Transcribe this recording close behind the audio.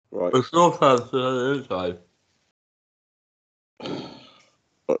Right. It's not fancy on the inside.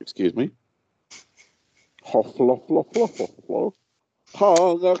 Oh, excuse me.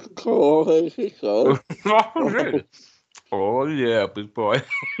 Oh yeah, big boy.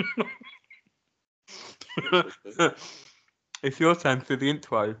 It's your time for the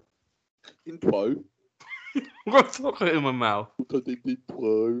intro. Intro. I've got chocolate in my mouth.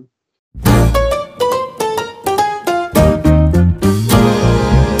 Intro.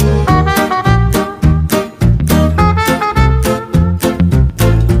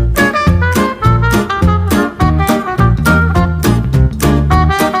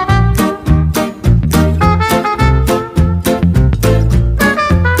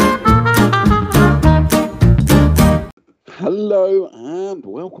 Hello and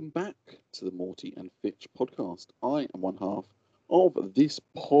welcome back to the Morty and Fitch podcast. I am one half of this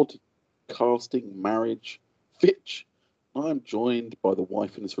podcasting marriage, Fitch. I'm joined by the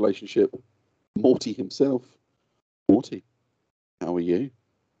wife in this relationship, Morty himself. Morty, how are you?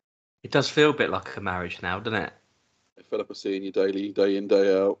 It does feel a bit like a marriage now, doesn't it? I fed up of seeing you daily, day in,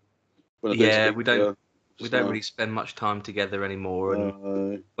 day out. When I do Yeah, speak we to don't. you, We just don't wanna- really spend much time together anymore,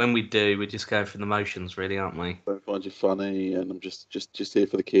 and when we do, we're just going through the motions, really, aren't we? don't find you funny, and I'm just here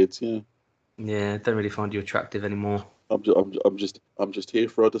for the kids. Yeah, Yeah, don't really find you attractive anymore. I'm just here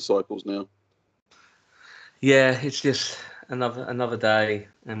for our disciples now. Yeah, it's just another day,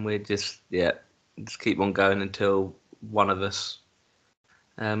 and we're just keep on going until one of us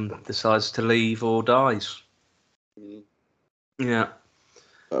decides to leave or dies. Mm, Yeah.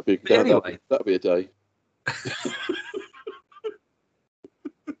 That'd be But anyway, that'd be a day.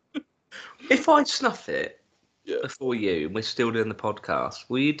 if I snuff it Yeah. before you, and we're still doing the podcast,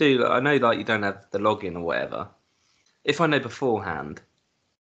 will you do? I know, like, you don't have the login or whatever. If I know beforehand,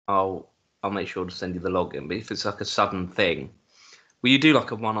 I'll make sure to send you the login. But if it's like a sudden thing, will you do like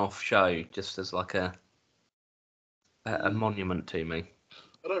a one-off show just as like a monument to me?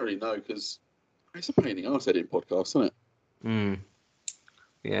 I don't really know because it's a pain in the arse editing podcasts, isn't it? Mm.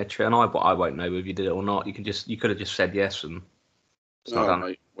 Yeah, true. And I won't know if you did it or not. You could have just said yes and it's not No, done.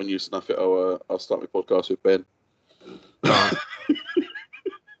 mate. When you snuff it, I'll start my podcast with Ben. Right.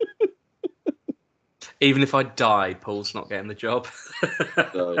 Even if I die, Paul's not getting the job.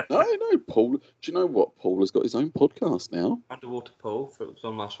 No, Paul. Do you know what? Paul has got his own podcast now. Underwater Paul, that was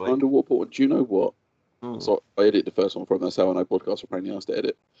on last week. Underwater Paul. Do you know what? Mm. So I edited the first one from. That's how I know podcasts are a pain in the arse to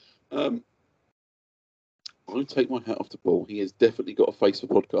edit. I take my hat off to Paul. He has definitely got a face for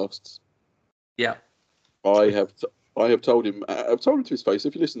podcasts. Yeah. I have told him. I've told him to his face.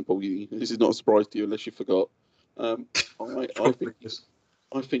 If you listen to Paul, this is not a surprise to you unless you forgot.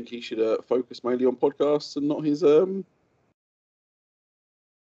 I think he should focus mainly on podcasts and not his not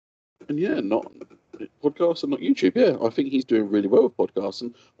podcasts and not YouTube. Yeah, I think he's doing really well with podcasts.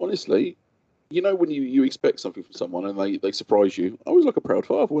 And honestly, you know, when you expect something from someone and they surprise you, I was like a proud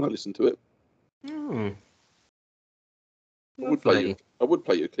father when I listened to it. Mm. I would play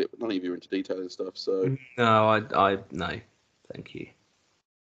you a clip, but none of you are into detail and stuff. So no, I no, thank you.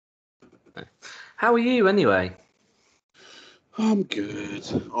 No. How are you anyway? I'm good.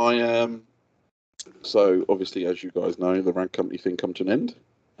 I am. So obviously, as you guys know, the rank company thing come to an end,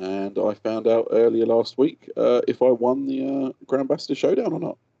 and I found out earlier last week if I won the Grand Ambassador Showdown or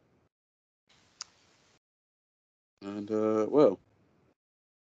not. And well,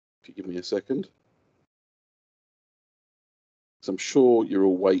 if you give me a second, because I'm sure you're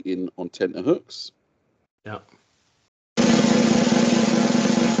all waiting on tenterhooks. Yeah.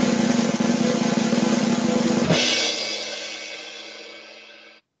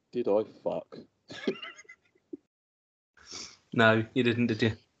 Did I fuck? No, you didn't, did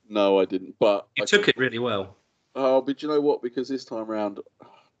you? No, I didn't. But You took it really well. Oh, but you know what? Because this time round,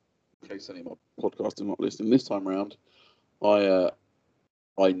 in case any of my podcasters are not listening, this time round, I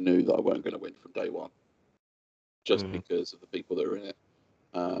knew that I weren't going to win from day one, just because of the people that are in it.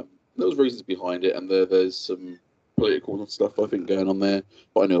 There was reasons behind it, and there's some political stuff I think going on there,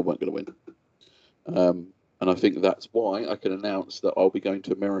 but I knew I weren't going to win. And I think that's why I can announce that I'll be going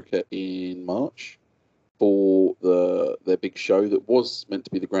to America in March for their big show that was meant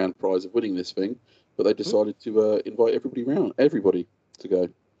to be the grand prize of winning this thing, but they decided to invite everybody to go.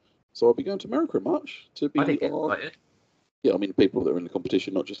 So I'll be going to America in March to be. I didn't get invited. Yeah, I mean people that are in the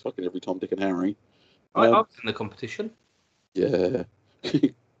competition, not just fucking every Tom, Dick, and Harry. I was in the competition. Yeah.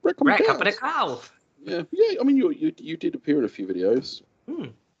 Rack up in a cow. Yeah. I mean, you did appear in a few videos.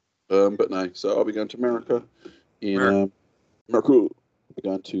 But no. So I'll be going to America in America. I'll be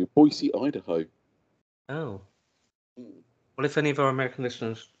going to Boise, Idaho. Oh. Well, if any of our American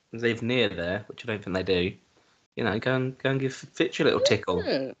listeners live near there, which I don't think they do, go and give Fitch a little tickle.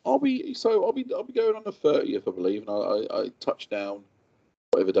 Yeah, I'll be going on the 30th, I believe, and I touch down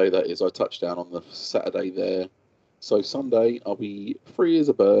whatever day that is. I touch down on the Saturday there. So Sunday I'll be free as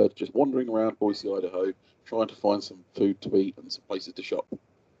a bird, just wandering around Boise, Idaho, trying to find some food to eat and some places to shop.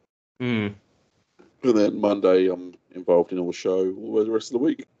 Mm. And then Monday I'm involved in all the show all the rest of the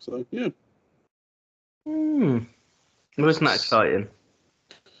week. So yeah. Well, isn't that exciting?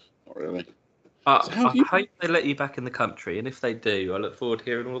 Not really. I hope they let you back in the country, and if they do, I look forward to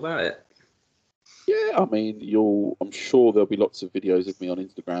hearing all about it. Yeah, I mean, I'm sure there'll be lots of videos of me on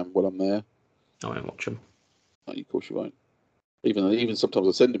Instagram while I'm there. I won't watch them. No, of course you won't. Even sometimes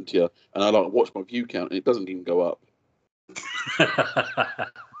I send them to you, and I watch my view count, and it doesn't even go up.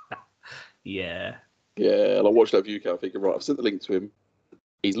 Yeah. Yeah, I watch that view count, thinking, right, I've sent the link to him.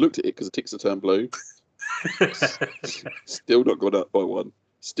 He's looked at it because the ticks have turned blue. Still not gone up by one.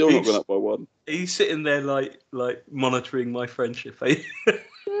 Not gone up by one. He's sitting there like monitoring my friendship.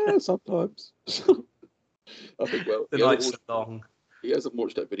 Yeah, sometimes. I think, well, the night's long. He hasn't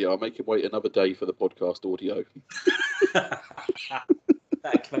watched that video. I'll make him wait another day for the podcast audio.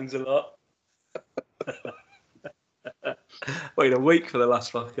 That explains a lot. Wait a week for the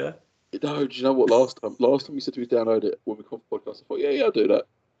last fucker. No, do you know what? Last time he said to me download it when we called the podcast, I thought, yeah, I'll do that.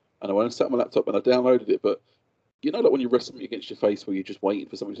 And I went and sat on my laptop and I downloaded it. But like when you rest something against your face where you're just waiting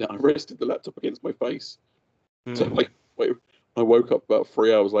for something to I rested the laptop against my face. So I woke up about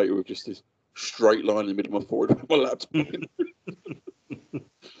 3 hours later with just this straight line in the middle of my forehead with my laptop in.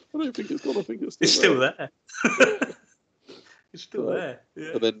 I don't think it's gone. I think it's still there. It's still there.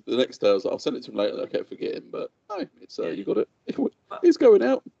 Yeah. And then the next day I was like, I'll send it to him later. I kept forgetting, but no, it's you got it. It's going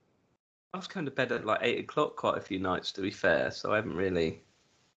out. I was going to bed at like 8 o'clock quite a few nights, to be fair, so I haven't really.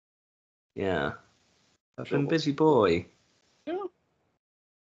 Yeah, I've been a busy boy. Yeah.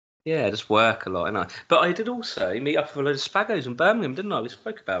 Yeah, just work a lot, and But I did also meet up with a load of Spagos in Birmingham, didn't I? We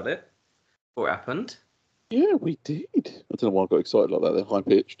spoke about it before it happened. Yeah, we did. I don't know why I got excited like that. They're high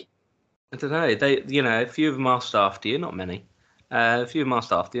pitched. I don't know. They, a few of them asked after you, not many. A few of them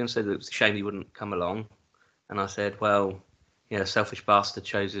asked after you and said it was a shame you wouldn't come along. And I said, well, selfish bastard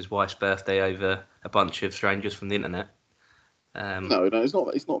chose his wife's birthday over a bunch of strangers from the internet. No, it's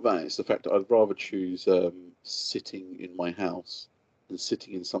not. It's not that. It's the fact that I'd rather choose sitting in my house than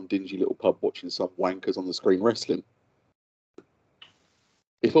sitting in some dingy little pub watching some wankers on the screen wrestling.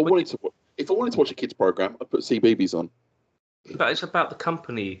 If I wanted to watch a kids program, I'd put CBeebies on. But it's about the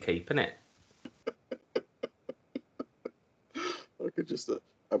company you keep, isn't it?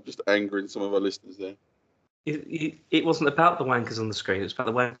 I'm just angering some of our listeners there. It wasn't about the wankers on the screen. It's about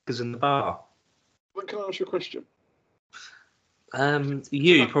the wankers in the bar. When can I ask you a question?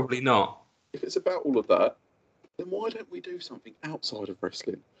 Probably not. If it's about all of that, then why don't we do something outside of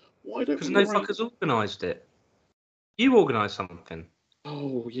wrestling? Why don't we? Because no fuckers organised it. You organised something.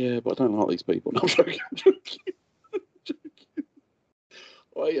 Oh yeah, but I don't like these people. No, I'm joking. I'm joking.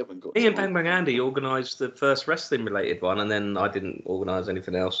 I haven't got. Me and Bang Bang Andy organised the first wrestling-related one, and then I didn't organise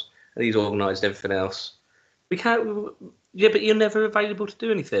anything else. And he's organised everything else. We can't. Yeah, but you're never available to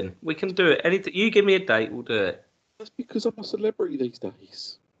do anything. We can do it. Anything. You give me a date, we'll do it. That's because I'm a celebrity these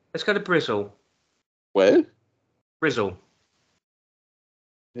days. Let's go to Brizzle. Where? Brizzle.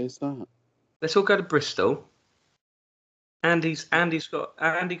 Where's that? Let's all go to Bristol. Andy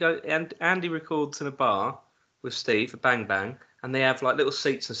records in a bar with Steve at Bang Bang, and they have like little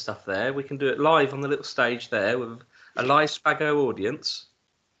seats and stuff there. We can do it live on the little stage there with a live Spago audience.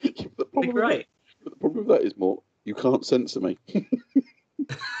 It'd be great. The problem with that is, Mort, you can't censor me.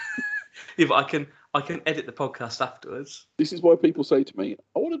 Yeah, but I can edit the podcast afterwards. This is why people say to me,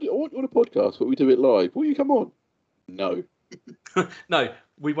 I want you on a podcast, but we do it live. Will you come on? No. No,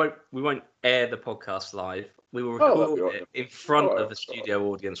 we won't air the podcast live. We will record it in front of a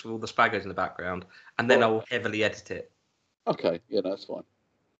studio audience with all the Spagos in the background, and then I will heavily edit it. Okay, yeah, that's fine. I'm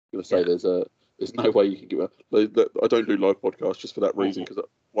gonna say there's no way you can give I don't do live podcasts just for that reason, because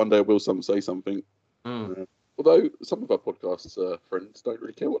one day I will say something. Although some of our podcasts friends don't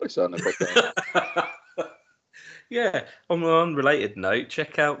really care what they say on their podcast. Yeah, on an unrelated note,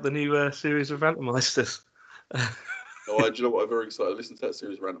 check out the new series of Rantermeisters. Do you know what? I'm very excited. I listened to that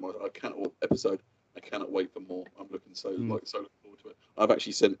series of Rantermeisters. I cannot wait for more. I'm looking so looking forward to it. I've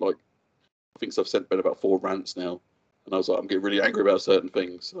actually sent I think I've sent Ben about 4 rants now, and I was like, I'm getting really angry about certain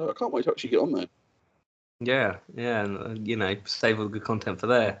things. So I can't wait to actually get on there. Yeah, and save all the good content for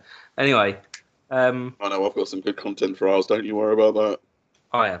there. Anyway. I know I've got some good content for ours. Don't you worry about that.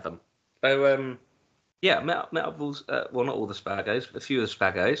 I have them. So, met up with not all the Spagos, but a few of the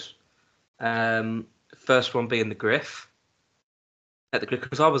Spagos. First one being the Griff.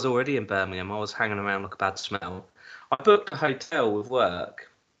 because I was already in Birmingham. I was hanging around like a bad smell. I booked a hotel with work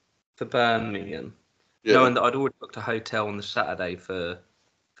for Birmingham, knowing that I'd already booked a hotel on the Saturday for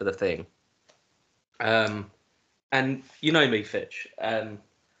the thing. And you know me, Fitch.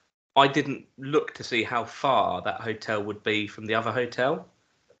 I didn't look to see how far that hotel would be from the other hotel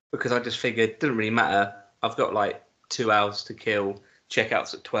because I just figured it didn't really matter. I've got like 2 hours to kill.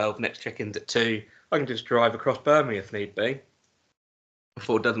 Checkouts at 12, next check-in's at 2. I can just drive across Birmingham if need be. I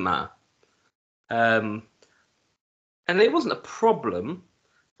thought it doesn't matter. And it wasn't a problem,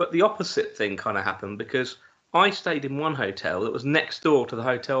 but the opposite thing kind of happened because I stayed in one hotel that was next door to the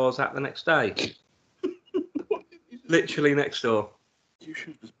hotel I was at the next day. Literally next door. You should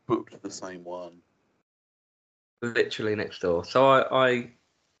have just booked the same one. Literally next door. So I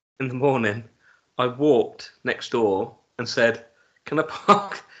in the morning, I walked next door and said, "Can I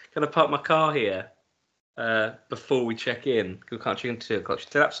park my car here before we check in? We can't check in until 2 o'clock." She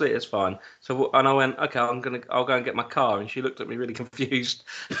said, "Absolutely, it's fine." So and I went, "Okay, I'll go and get my car." And she looked at me really confused.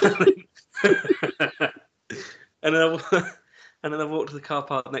 And then I walked to the car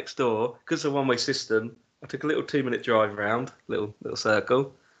park next door because of the one-way system. I took a little 2-minute drive around, little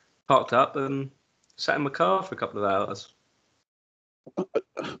circle, parked up, and sat in my car for a couple of hours.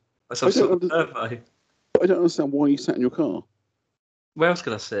 That's a sort of survey. I don't understand why you sat in your car. Where else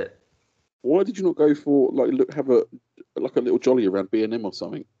could I sit? Why did you not go for have a little jolly around B&M or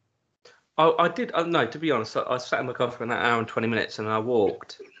something? I did. No, to be honest, I sat in my car for an hour and 20 minutes, and I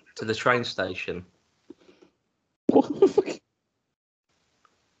walked to the train station. What the fuck?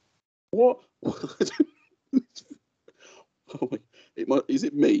 What? Is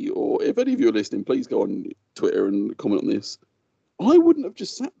it me, or if any of you are listening, please go on Twitter and comment on this. I wouldn't have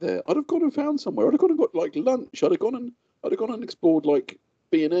just sat there. I'd have gone and found somewhere. I'd have gone and got like lunch. I'd have gone and explored like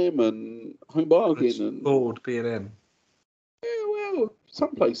B&M and Home Bargain and explored B&M. Yeah, well,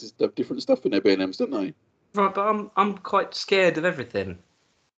 some places have different stuff in their B&Ms, don't they? Right, but I'm quite scared of everything.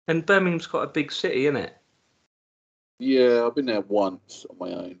 And Birmingham's quite a big city, isn't it? Yeah, I've been there once on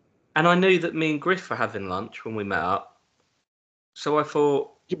my own. And I knew that me and Griff were having lunch when we met up. So I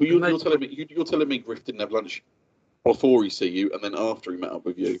thought... Yeah, but you're telling me Griff didn't have lunch before he see you and then after he met up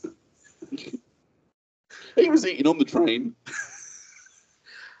with you. He was eating on the train.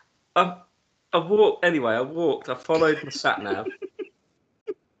 I walked. Anyway, I followed my sat nav.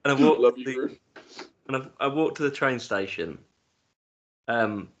 And I walked to the train station.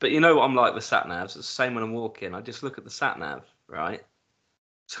 But you know what I'm like with sat navs? It's the same when I'm walking. I just look at the sat nav, right?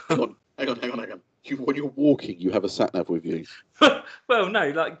 So, hang on. When you're walking, you have a sat nav with you. Well, no,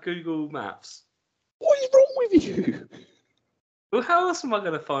 like Google Maps. What is wrong with you? Well, how else am I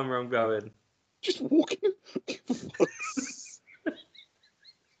going to find where I'm going? Just walking.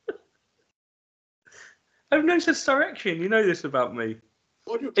 I have no sense of direction. You know this about me.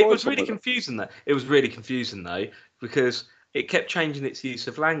 It was really confusing though. It was really confusing though because it kept changing its use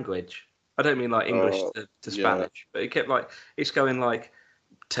of language. I don't mean like English to Spanish, but it kept it's going like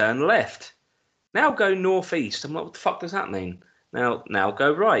turn left. Now go northeast. I'm like, what the fuck does that mean? Now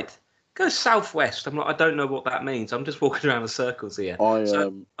go right. Go southwest. I'm like, I don't know what that means. I'm just walking around in circles here.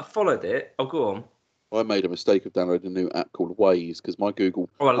 I followed it. Oh, go on. I made a mistake of downloading a new app called Waze because my Google.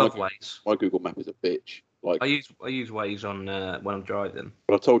 Oh, I love Waze. My Google Map is a bitch. I use Waze on when I'm driving.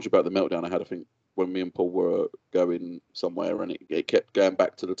 But I told you about the meltdown I had. I think when me and Paul were going somewhere and it kept going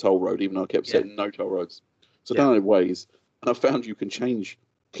back to the toll road, even though I kept saying no toll roads. So I downloaded Waze and I found you can change.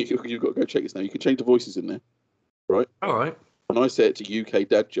 You've got to go check this now. You can change the voices in there, right? All right. And I set it to UK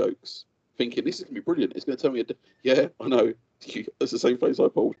dad jokes, thinking this is going to be brilliant. It's going to tell me, yeah, I know. That's the same face I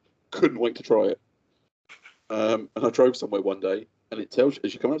pulled. Couldn't wait to try it. And I drove somewhere one day, and it tells you,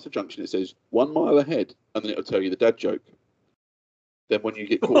 as you come out to the junction, it says 1 mile ahead, and then it'll tell you the dad joke. Then when you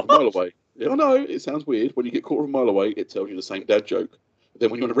get quarter of a mile away, I know, it sounds weird. When you get quarter of a mile away, it tells you the same dad joke. Then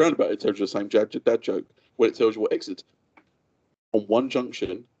when you're on a roundabout, it tells you the same dad joke. When it tells you what exit. On one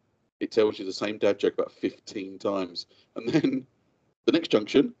junction, it tells you the same dad joke about 15 times. And then the next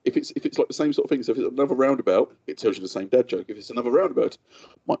junction, if it's like the same sort of thing, so if it's another roundabout, it tells you the same dad joke. If it's another roundabout,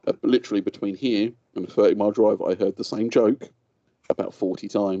 literally between here and a 30-mile drive, I heard the same joke about 40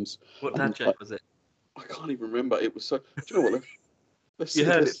 times. What dad joke was it? I can't even remember. It was so... Do you know what? You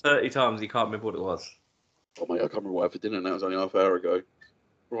heard it 30 times, you can't remember what it was. Oh, mate, I can't remember what I had for dinner, and that was only half an hour ago.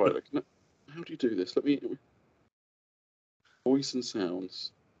 Right, how do you do this? Let me... Voice and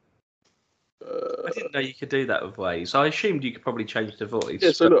sounds. I didn't know you could do that with Waze. I assumed you could probably change the voice.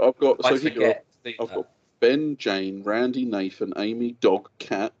 Yeah, so look, I've got... I've got Ben, Jane, Randy, Nathan, Amy, Dog,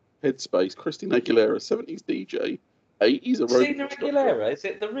 Cat, Headspace, Christina Aguilera, 70s DJ, 80s... Christina Aguilera? Is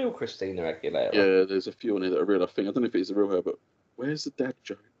it the real Christina Aguilera? Yeah, there's a few on here that are real, I think. I don't know if it's the real her, but Where's the dad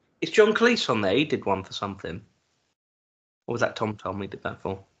joke? Is John Cleese on there? He did one for something. Or was that Tom Tom he did that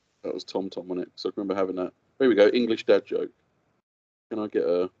for? That was Tom Tom on it. So I can remember having that. Here we go. English dad joke. Can I get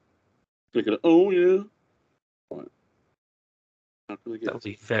a? Click it. Oh yeah. Right. How can I get? That would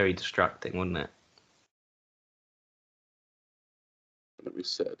be very distracting, wouldn't it? Let me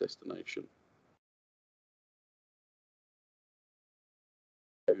set a destination.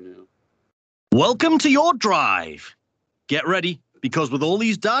 Now. Welcome to your drive. Get ready, because with all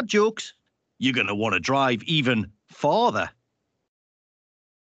these dad jokes, you're going to want to drive even farther.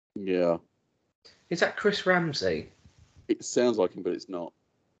 Yeah. Is that Chris Ramsey? It sounds like him, but it's not.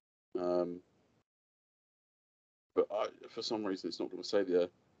 But for some reason, it's not going to say there.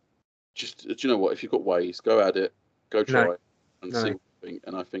 Just, do you know what? If you've got Waze, go at it. Go try it and see what you think.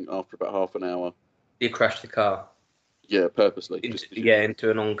 And I think after about half an hour... You crashed the car? Yeah, purposely.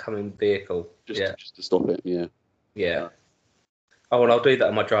 Into an oncoming vehicle. Just to stop it, yeah. Yeah. Oh, well, I'll do that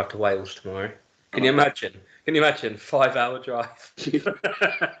on my drive to Wales tomorrow. Can you imagine? 5-hour drive?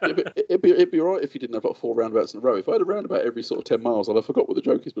 It'd be all right if you didn't have like 4 roundabouts in a row. If I had a roundabout every sort of 10 miles, I'd have forgot what the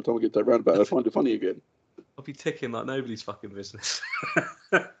joke is by the time I get to that roundabout. I'd find it funny again. I'll be ticking like nobody's fucking business.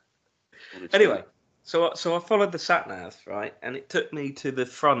 Anyway, so I followed the sat nav, right, and it took me to the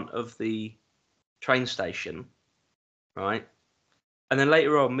front of the train station, right, and then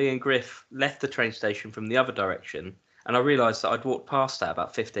later on, me and Griff left the train station from the other direction, and I realised that I'd walked past that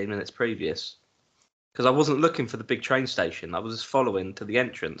about 15 minutes previous, because I wasn't looking for the big train station. I was just following to the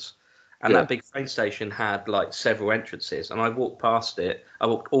entrance, and that big train station had like several entrances, and I walked past it. I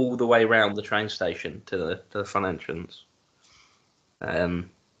walked all the way around the train station to the front entrance.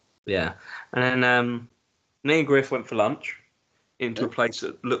 Yeah, and then me and Griff went for lunch into a place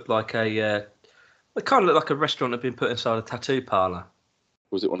that looked like it kind of looked like a restaurant that had been put inside a tattoo parlour.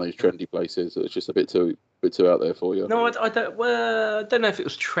 Was it one of those trendy places that's just a bit too out there for you? No, I don't. Well, I don't know if it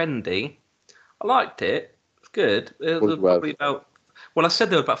was trendy. I liked it. It was good. It was probably about. Well, I said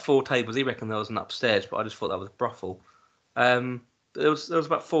there were about 4 tables. He reckoned there was an upstairs, but I just thought that was a brothel. There was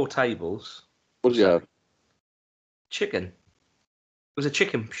about 4 tables. What did you have? Chicken. It was a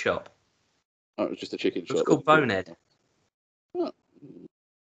chicken shop. Oh, it was just a chicken shop. It was called Bonehead. Oh.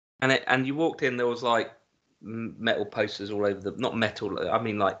 And you walked in, there was like metal posters all over not metal, I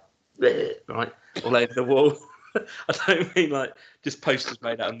mean like, right, all over the wall. I don't mean like just posters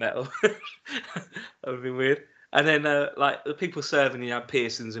made out of metal. That would be weird. And then like the people serving you had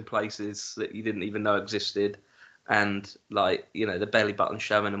piercings in places that you didn't even know existed, and like, you know, the belly button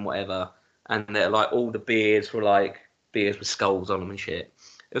showing and whatever. And they're like all the beers were like beers with skulls on them and shit.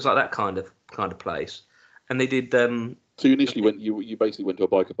 It was like that kind of place. And they did. So you initially went. You basically went to a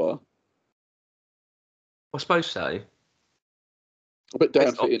biker bar. I suppose so. A bit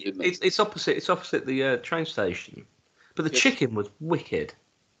down for it, didn't it? It's opposite. It's opposite the train station, but the chicken was wicked,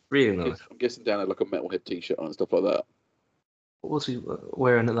 really nice. I'm guessing Dan had like a metalhead T-shirt on and stuff like that. What was he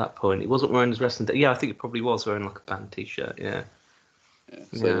wearing at that point? He wasn't wearing his wrestling. Yeah, I think he probably was wearing like a band T-shirt. Yeah.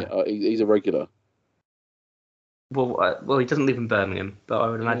 So he's a regular. Well, he doesn't live in Birmingham, but I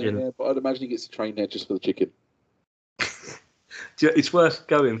would imagine. Yeah, but I'd imagine he gets to train there just for the chicken. It's worth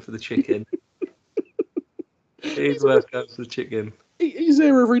going for the chicken. It is worth going for the chicken. He's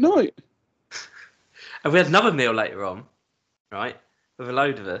there every night. And we had another meal later on, right? With a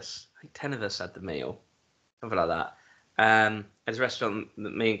load of us. I think 10 of us had the meal, something like that. There's a restaurant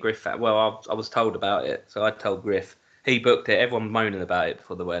that me and Griff had. Well, I was told about it, so I told Griff. He booked it. Everyone moaning about it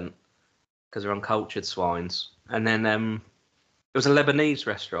before they went because they're uncultured swines. And then it was a Lebanese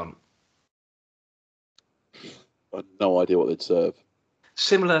restaurant. I had no idea what they'd serve.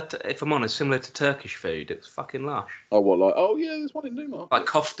 Similar to, if I'm honest, similar to Turkish food. It was fucking lush. Oh, what, like, oh yeah, there's one in Newmarket. Like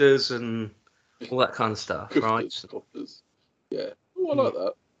koftas and all that kind of stuff, right? Koftas. Yeah. Oh, I like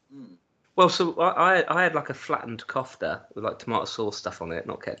that. Mm. Well, so I had like a flattened kofta with like tomato sauce stuff on it,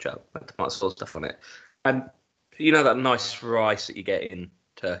 not ketchup, like tomato sauce stuff on it. And you know that nice rice that you get in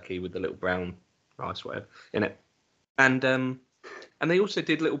Turkey with the little brown rice, whatever, in it. And they also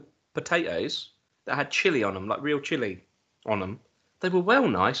did little potatoes that had chili on them, like real chili on them. They were well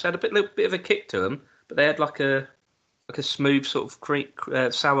nice. They had little bit of a kick to them, but they had like a smooth sort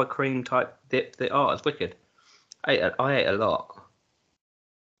of sour cream type dip. It was wicked. I ate a lot.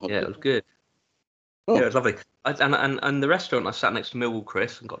 Yeah, it was good. Oh. Yeah, it was lovely. And the restaurant, I sat next to Millwall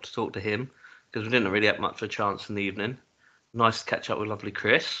Chris and got to talk to him because we didn't really have much of a chance in the evening. Nice to catch up with lovely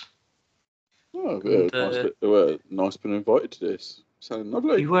Chris. Oh, good. Nice being invited to this. Sounding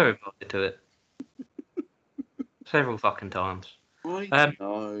lovely. You were invited to it. Several fucking times. I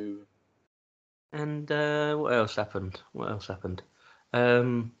know. And what else happened?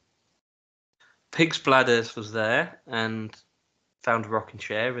 Pig's Bladders was there, and found a rocking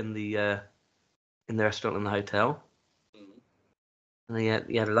chair in the restaurant in the hotel. And he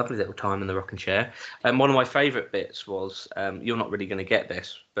had a lovely little time in the rocking chair. And one of my favourite bits was, you're not really going to get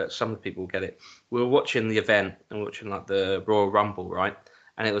this, but some of the people will get it. We were watching the event and watching like the Royal Rumble, right?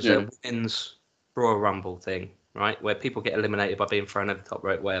 And it was a women's Royal Rumble thing, right? Where people get eliminated by being thrown over the top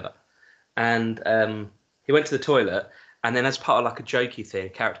rope, whatever. And he went to the toilet, and then as part of like a jokey thing, a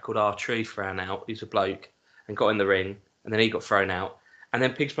character called R-Truth ran out, who's a bloke, and got in the ring, and then he got thrown out. And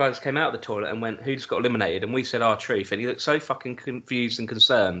then Pigs Blinders came out of the toilet and went, who just got eliminated? And we said R-Truth. And he looked so fucking confused and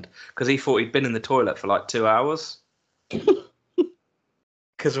concerned because he thought he'd been in the toilet for like 2 hours.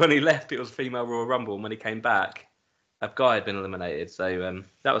 Because when he left, it was female Royal Rumble. And when he came back, a guy had been eliminated. So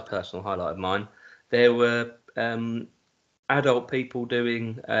that was a personal highlight of mine. There were adult people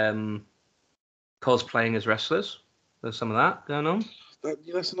doing cosplaying as wrestlers. There's some of that going on.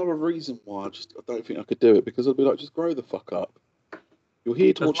 That's another reason why I don't think I could do it, because I'd be like, just grow the fuck up. You're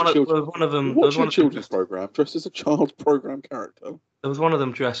here to watch a children's watching a children's program dressed as a child's program character. There was one of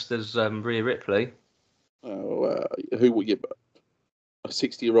them dressed as Rhea Ripley. Oh, who would you? A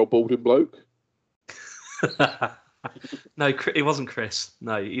 60-year-old balding bloke? No, it wasn't Chris.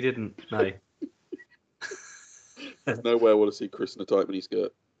 No, he didn't. No. No way I want to see Chris in a tight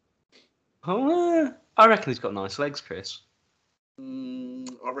miniskirt. Oh, I reckon he's got nice legs, Chris. I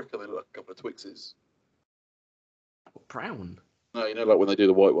reckon they look like a couple of Twixes. Brown. No, you know, like when they do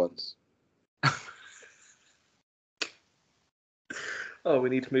the white ones. Oh, we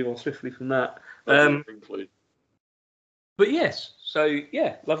need to move on swiftly from that. But yes, so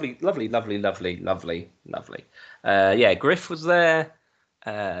yeah, lovely. Yeah, Griff was there.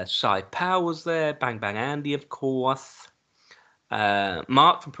 Cy Powell was there. Bang Bang Andy, of course.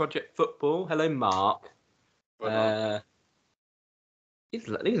 Mark from Project Football. Hello, Mark. He's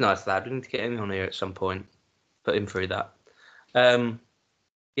a nice lad. We need to get him on here at some point. Put him through that. Yeah,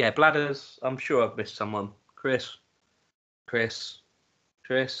 Bladders. I'm sure I've missed someone. Chris.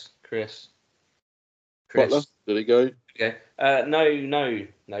 Butler, did he go? Okay. No,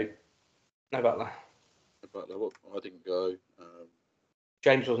 Butler. Butler, what? I didn't go.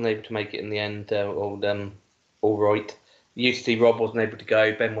 James wasn't able to make it in the end. All right. UC Rob wasn't able to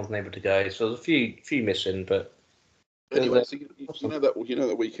go. Ben wasn't able to go. So there's a few missing, but. Anyway, so you know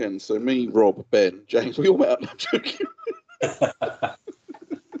that weekend. So me, Rob, Ben, James, we all met up. I'm joking. That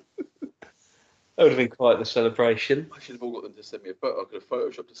would have been quite the celebration. I should have all got them to send me a photo. I could have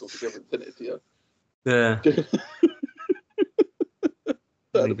photoshopped this all together and sent it to you. Yeah.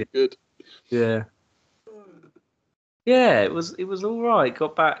 That'd be good. Yeah. Yeah, it was all right.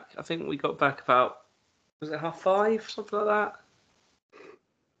 Got back. I think we got back about, was it 5:30, something like that?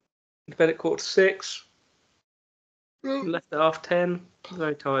 Bed at 6:15. Left at 10:30.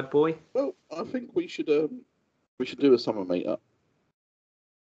 Very tired boy. Well, I think we should do a summer meetup.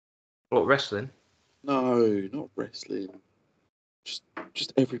 What, wrestling? No, not wrestling.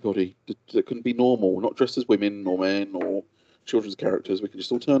 Just everybody that can be normal, not dressed as women or men or children's characters. We can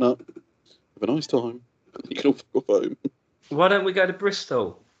just all turn up, have a nice time. You can all go home. Why don't we go to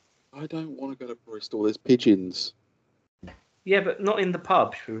Bristol? I don't want to go to Bristol. There's pigeons. Yeah, but not in the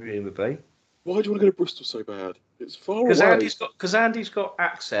pub, presumably. Why do you want to go to Bristol so bad? It's far away. Because Andy's got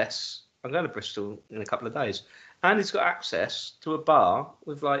access. I'm going to Bristol in a couple of days. Andy's got access to a bar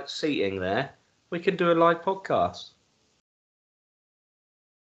with like seating there. We can do a live podcast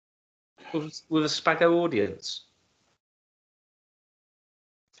with a Spago audience.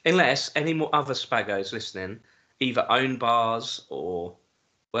 Unless any more other Spagos listening either own bars or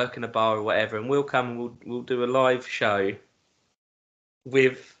work in a bar or whatever, and we'll come and we'll do a live show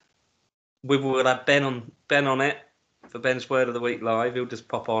with we'll have Ben on it for Ben's Word of the Week live. He'll just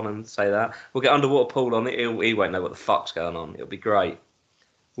pop on and say that. We'll get Underwater Paul on it. He won't know what the fuck's going on. It'll be great.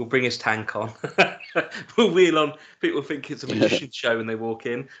 We'll bring his tank on. We'll wheel on. People think it's a magician show when they walk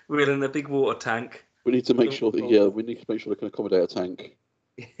in. Wheel in a big water tank. We need to make sure that they can accommodate a tank.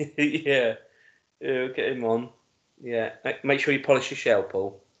 Yeah, we'll get him on. Yeah, make sure you polish your shell,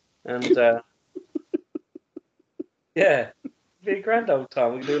 Paul. And yeah, it'll be a grand old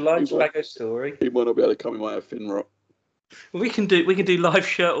time. We can do a live Spago story. He might not be able to come. He might have fin rot. We can do live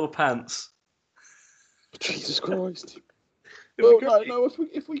shirt or pants. Jesus Christ. Well, no.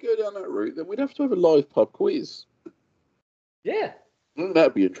 If we go down that route, then we'd have to have a live pub quiz. Yeah.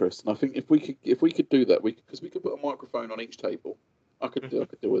 That'd be interesting. I think if we could do that, because we could put a microphone on each table. I could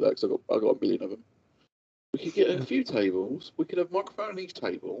deal with that because I got a million of them. We could get a few tables. We could have a microphone on each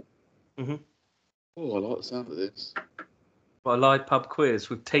table. Mm-hmm. Oh, I like the sound of this. Well, a live pub quiz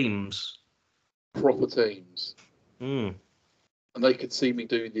with teams. Proper teams. Mm. And they could see me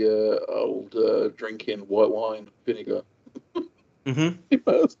do the old drinking white wine vinegar. Mm-hmm.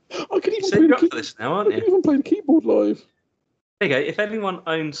 I can even So play you're the up for this now, aren't I can you? even play the keyboard live. There you go. If anyone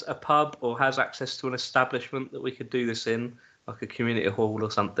owns a pub or has access to an establishment that we could do this in, like a community hall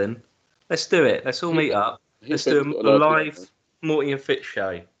or something, let's do it. Let's all meet up. Here Let's Ben's do got a large living room. live Morty and Fitch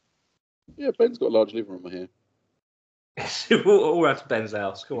show. Yeah, Ben's got a large living room here. We'll all round to Ben's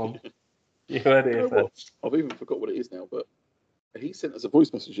house. Come on. You heard it You know here what? first. I've even forgot what it is now, but he sent us a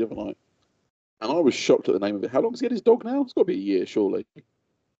voice message the other night, and I was shocked at the name of it. How long has he had his dog now? It's got to be a year, surely.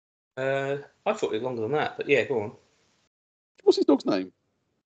 I thought it was longer than that, but yeah, go on. What's his dog's name?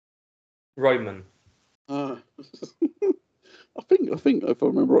 Roman. I think if I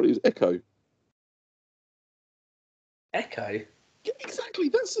remember right, it was Echo. Echo? Yeah, exactly.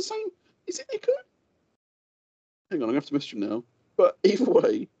 That's the same. Is it Echo? Hang on, I'm gonna have to message him now. But either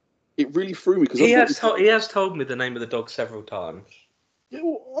way, it really threw me because He has told me the name of the dog several times. Yeah,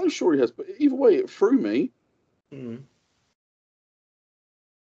 well, I'm sure he has. But either way, it threw me. Hmm.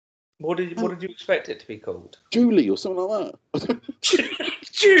 What did you expect it to be called? Julie or something like that.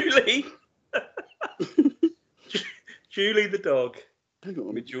 Julie. Julie the dog. Hang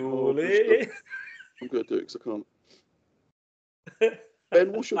on. Julie. I'm gonna do it because I can't.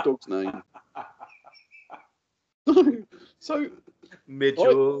 Ben, what's your dog's name? No. So.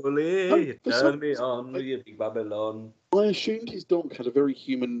 Julie, turn me on, you big Babylon. I assumed his dog had a very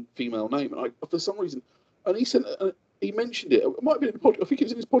human female name, and for some reason, and he mentioned it. It might have been in the podcast. I think it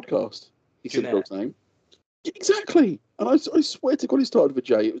was in his podcast. He said the dog's name. Yeah, exactly. And I swear to God, it started with a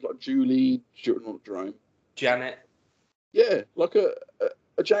J. It was like Julie, not Jerome. Janet. Yeah, like a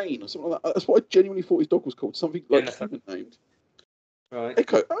Jane or something like that. That's what I genuinely thought his dog was called. Something like human named. Right.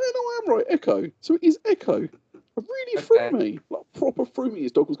 Echo. Oh, yeah, no, I am right. Echo. So it is Echo. It really threw me. Like proper threw me.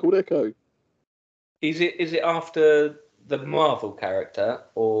 His dog was called Echo. Is it after the Marvel character,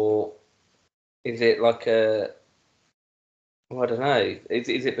 or is it like a? Well, I don't know.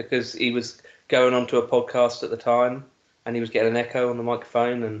 Is it because he was going onto a podcast at the time and he was getting an echo on the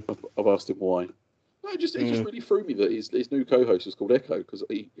microphone? And I've asked him why. No, it just really threw me that his new co-host was called Echo because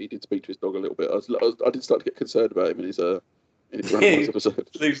he did speak to his dog a little bit. I did start to get concerned about him in his randomised episode.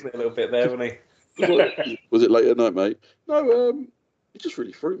 Losing it a little bit there, wasn't he? Was it late at night, mate? No, it just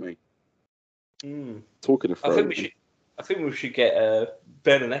really threw me. Talking of throwing. I think we should get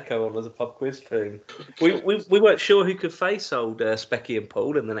Ben and Echo on as a pub quiz team. We weren't sure who could face old Specky and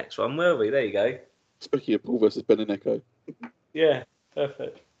Paul in the next one, were we? There you go. Specky and Paul versus Ben and Echo. Yeah,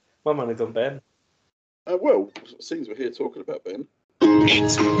 perfect. My money's on Ben. Well, since we're here talking about Ben.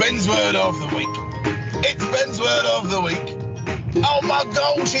 It's Ben's word of the week. It's Ben's word of the week. Oh my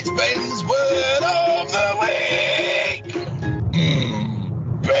gosh, it's Ben's word of the week.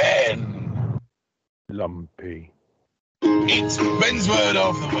 Ben. Lumpy. It's Ben's word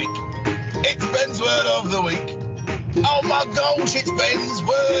of the week. It's Ben's word of the week. Oh my gosh, it's Ben's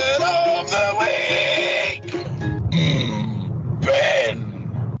word of the week.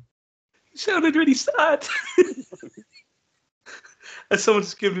 Ben. It sounded really sad. As someone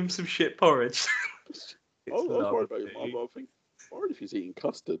just giving him some shit porridge. I was worried about him. I'm worried if he's eating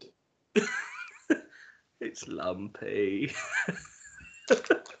custard. It's lumpy.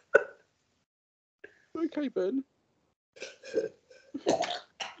 Okay, Ben.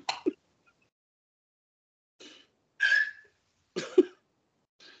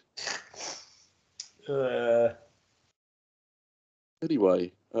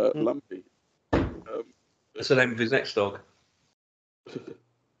 Anyway, Lumpy. That's the name of his next dog.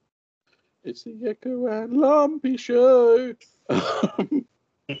 It's the Echo and Lumpy show.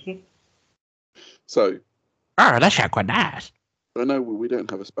 So. Oh, that's quite nice. I know we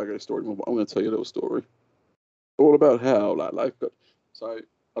don't have a Spagos story anymore, but I'm going to tell you a little story. All about how life got. So I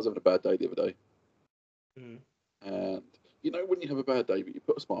was having a bad day the other day. And you know when you have a bad day, but you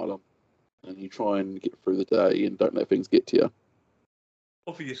put a smile on and you try and get through the day and don't let things get to you.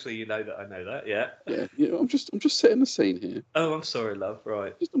 Obviously, you know that I know that, yeah. Yeah. I'm just setting the scene here. Oh, I'm sorry, love.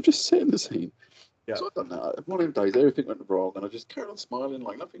 Right. I'm just setting the scene. Yeah. So I've done that. One of them days, everything went wrong, and I just carried on smiling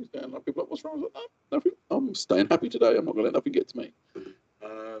like nothing's going on. People are like, "What's wrong?" I was like, "No, nothing. I'm staying happy today. I'm not going to let nothing get to me."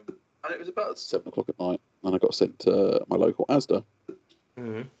 And it was about 7 o'clock at night, and I got sent to my local Asda.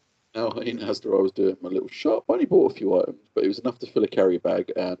 Now, in Asda, I was doing my little shop. I only bought a few items, but it was enough to fill a carry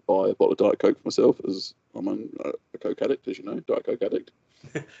bag and buy a bottle of Diet Coke for myself, as I'm a Coke addict, as you know, Diet Coke addict.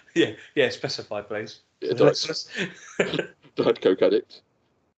 yeah, specify, please. Yeah, Diet Coke addict.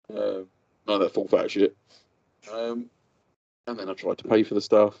 None of that full fat shit. And then I tried to pay for the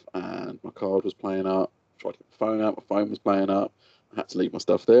stuff, and my card was playing up. Tried to get my phone out, my phone was playing up. I had to leave my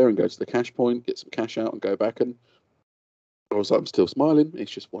stuff there and go to the cash point, get some cash out, and go back. And I was like, I'm still smiling.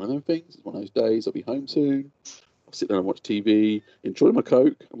 It's just one of them things. It's one of those days. I'll be home soon. sit down and watch TV, enjoy my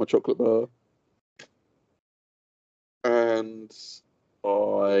Coke and my chocolate bar. And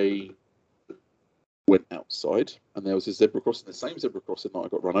I went outside, and there was a zebra crossing, the same zebra crossing that I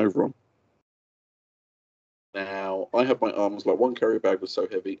got run over on. Now, I had my arms, like one carrier bag was so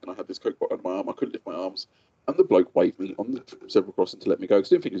heavy, and I had this Coke bottle under my arm, I couldn't lift my arms. And the bloke waved me on the zebra crossing to let me go,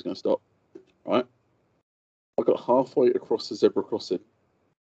 because I didn't think he was going to stop. Right? I got halfway across the zebra crossing,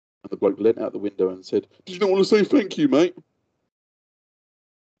 and the bloke leant out the window and said, "Did you not want to say thank you, mate?"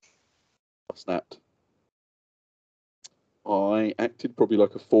 I snapped. I acted probably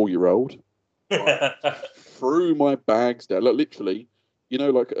like a 4-year-old. I threw my bags down, like literally, you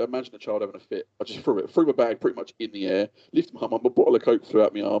know, like imagine a child having a fit. I just threw my bag pretty much in the air, lifted my arm up, a bottle of Coke flew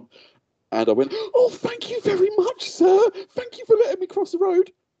out my arm, and I went, "Oh, thank you very much, sir. Thank you for letting me cross the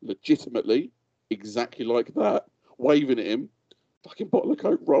road." Legitimately, exactly like that, waving at him, fucking bottle of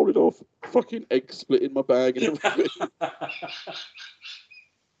Coke rolling off, fucking egg split in my bag and everything.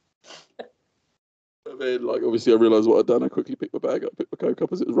 And then, like, obviously I realised what I'd done. I quickly picked my bag up, picked my Coke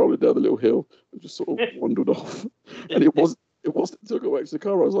up as it was rolling down the little hill, and just sort of wandered off. And it wasn't until I got back to the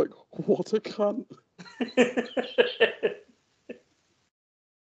car I was like, what a cunt.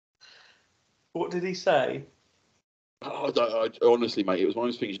 What did he say? I honestly, mate, it was one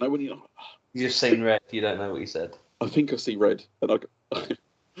of those things, you know, when you You've seen red, you don't know what he said. I think I see red, and I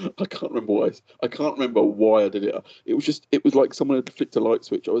can't remember why. I can't remember why I did it. It was like someone had flicked a light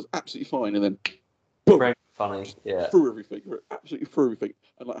switch. I was absolutely fine, and then boom, Very funny, yeah. threw everything, absolutely threw everything,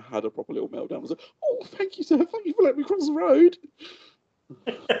 and like had a proper little meltdown. I was like, "Oh, thank you, sir. Thank you for letting me cross the road."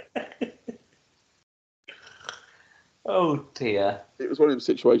 Oh dear. It was one of those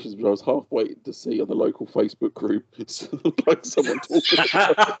situations where I was half waiting to see on the local Facebook group, like someone talking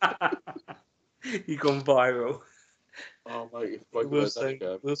about You gone viral. Oh, mate, if the bloke had a dash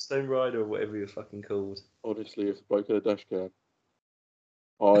cam. Willstone Rider or whatever you're fucking called. Honestly, if the bloke had a dash cam,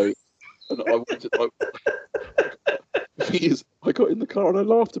 I the thing is, I got in the car and I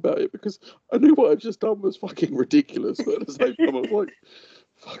laughed about it because I knew what I'd just done was fucking ridiculous, but at the same time I was like,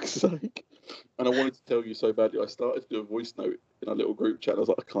 fuck's sake. And I wanted to tell you so badly. I started to do a voice note in a little group chat. I was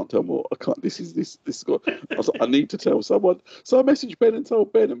like, I can't tell more. I can't. This is got. I was like, I need to tell someone. So I messaged Ben and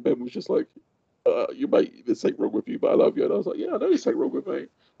told Ben, and Ben was just like, "You mate, there's something wrong with you, but I love you." And I was like, "Yeah, I know there's something wrong with me." I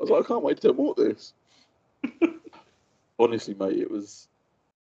was like, "I can't wait to tell more of this." Honestly, mate, it was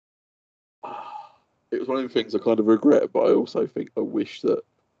one of the things I kind of regret, but I also think I wish that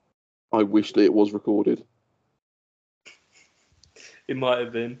it was recorded. It might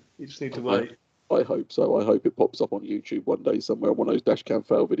have been. You just need to wait. I hope so. I hope it pops up on YouTube one day somewhere, one of those dashcam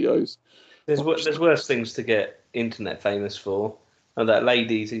fail videos. There's worse things to get internet famous for. And that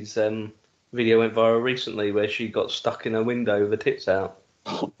lady's video went viral recently where she got stuck in a window with her tits out.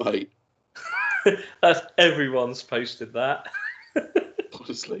 Oh, mate. Everyone's posted that.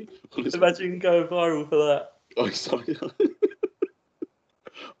 Honestly. Imagine going viral for that.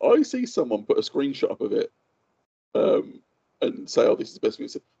 I see someone put a screenshot up of it and say, "Oh, this is the best thing."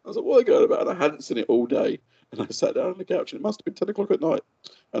 I was like, "What are they going about?" And I hadn't seen it all day. And I sat down on the couch, and it must have been 10 o'clock at night.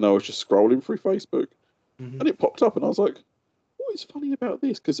 And I was just scrolling through Facebook. Mm-hmm. And it popped up, and I was like, what is funny about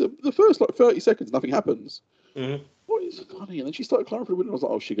this? Because the first, 30 seconds, nothing happens. Mm-hmm. What is funny? And then she started climbing through the window. I was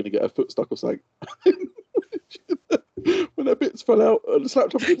like, oh, she's going to get her foot stuck or something. When her bits fell out and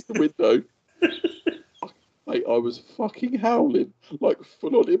slapped up against the window, mate, I was fucking howling,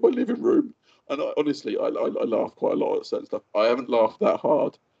 full on in my living room. And honestly, I laugh quite a lot at certain stuff. I haven't laughed that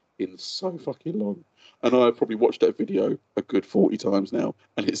hard in so fucking long. And I've probably watched that video a good 40 times now,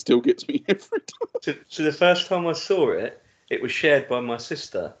 and it still gets me every time. So the first time I saw it, it was shared by my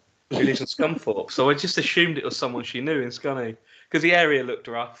sister, who lives in Scunthorpe. So I just assumed it was someone she knew in Scunny, because the area looked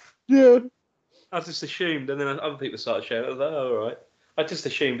rough. Yeah. I just assumed, and then other people started sharing. I was like, oh, all right. I just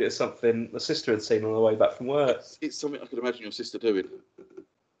assumed it was something my sister had seen on the way back from work. It's something I could imagine your sister doing.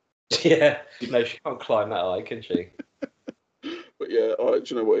 Yeah. No, she can't climb that high, can she? But yeah, do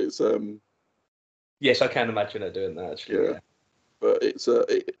you know what? It's Yes, I can imagine her doing that, actually. Yeah. But it's I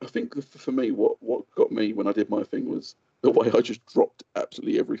think for me, what got me when I did my thing was the way I just dropped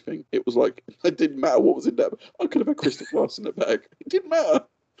absolutely everything. It was like, it didn't matter what was in that. I could have had crystal glass in the bag. It didn't matter.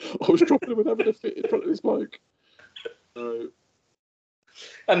 I was dropping them and having a fit in front of this bloke. So,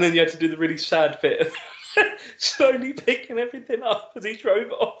 and then you had to do the really sad bit of slowly picking everything up as he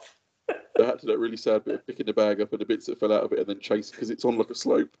drove off. I had to do that really sad bit of picking the bag up and the bits that fell out of it and then chase, because it's on like a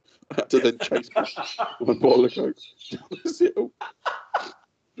slope. I had to then chase one bottle of Coke down the hill.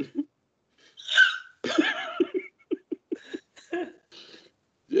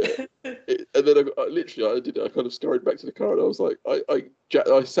 Yeah. And then I kind of scurried back to the car, and I was like, I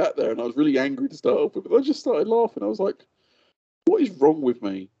sat there, and I was really angry to start off with, but I just started laughing. I was like, what is wrong with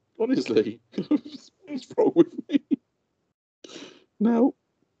me? Honestly, what is wrong with me? Now,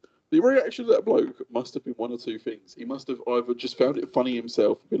 the reaction of that bloke must have been one or two things. He must have either just found it funny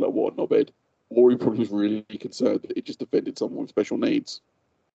himself and been like, what a knobhead, or he probably was really concerned that it just offended someone with special needs.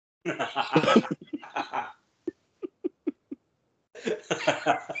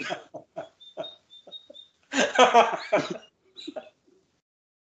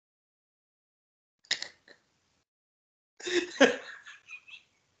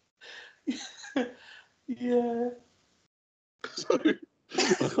 Yeah. So,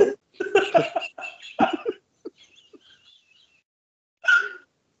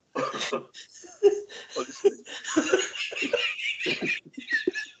 honestly,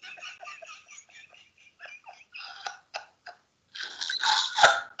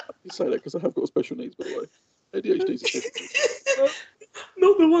 you say that because I have got special needs, by the way. ADHD is a special needs.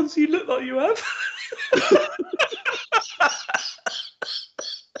 Not the ones you look like you have.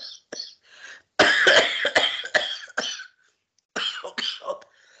 Oh, God.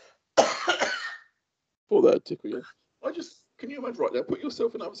 For that tickle, yeah. Can you imagine right now? Put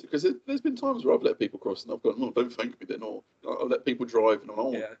yourself in that because there's been times where I've let people cross and I've gone, oh, don't thank me then, or I'll let people drive and I'm,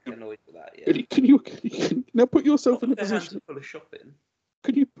 oh, Yeah, I get annoyed with that. Yeah. Can you now put yourself in a Their hands position? are full of shopping.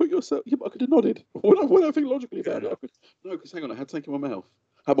 Can you put yourself? Yeah, but I could have nodded. When I think logically about it, I could. No, because hang on, I had something in my mouth.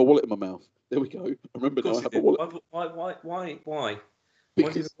 I had my wallet in my mouth. There we go. I remember now. I have a wallet. Why? Why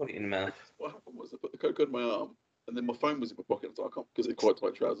Because do you have a wallet in your mouth? what happened was I put the cocoa in my arm, and then my phone was in my pocket. So I can't because it's quite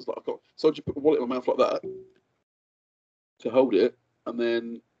tight trousers. Like I can't. So I just put the wallet in my mouth like that to hold it, and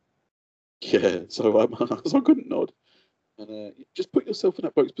then yeah. So so I couldn't nod, and just put yourself in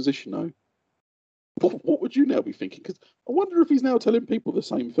that bloke's position now. What would you now be thinking? Because I wonder if he's now telling people the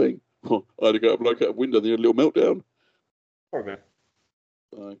same thing. I had to go up like out a window, and he had a little meltdown. Probably.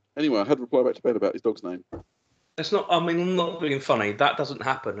 Anyway, I had to reply back to Ben about his dog's name. It's not. I mean, I'm not being funny. That doesn't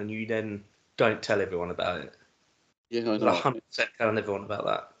happen, and you then don't tell everyone about it. Yeah, I know. 100% telling everyone about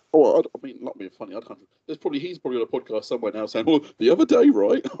that. Oh, I mean, not being funny. He's probably on a podcast somewhere now saying, "Well, the other day,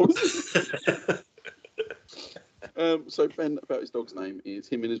 right?" So Ben about his dog's name is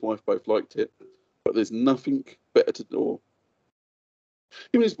him and his wife both liked it, but there's nothing better to do.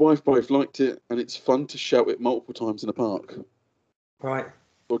 Him and his wife both liked it, and it's fun to shout it multiple times in a park. Right.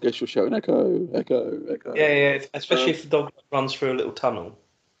 Well, I guess you're shouting echo, echo, echo. Yeah. Especially if the dog runs through a little tunnel.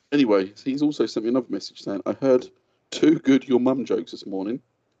 Anyway, he's also sent me another message saying, I heard 2 good your mum jokes this morning.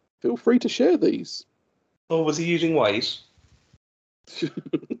 Feel free to share these. Oh, was he using Waze?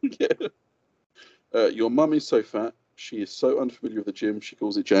 Yeah. Your mum is so fat. She is so unfamiliar with the gym. She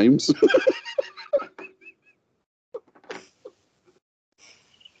calls it James.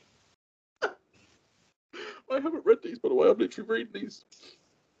 I haven't read these, by the way. I'm literally reading these.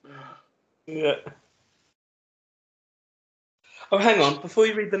 Yeah. Oh, hang on. Before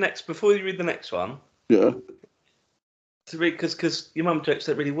you read the next one. Yeah. To read, because your mum jokes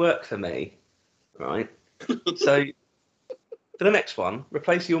don't really work for me, right? So, for the next one,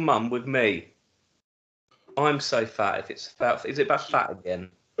 replace your mum with me. I'm so fat. If it's about, is it about fat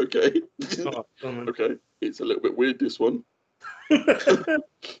again? Okay. Right, Okay. It's a little bit weird, this one.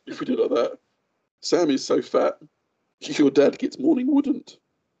 If we do it like that. Sam is so fat, your dad gets morning wouldn't.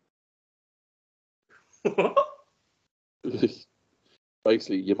 What?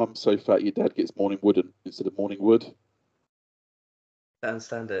 Basically, your mum's so fat, your dad gets morning wooden instead of morning wood. I don't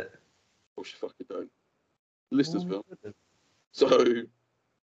understand it. Of course you fucking don't. Listeners, Phil. So,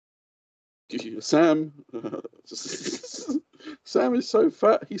 Sam is so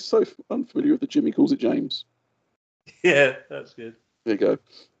fat, he's so unfamiliar with the gym, he calls it James. Yeah, that's good. There you go.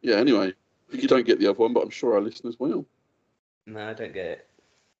 Yeah, anyway, you don't get the other one, but I'm sure our listeners will. No, I don't get it.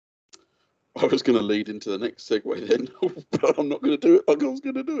 I was going to lead into the next segue then, but I'm not going to do it. I was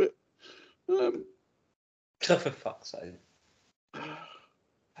going to do it. For fuck's sake.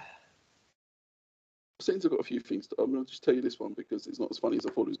 Since I've got a few things, I'm going to just tell you this one because it's not as funny as I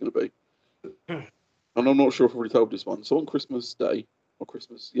thought it was going to be. And I'm not sure if I've already told this one. So on Christmas Day, or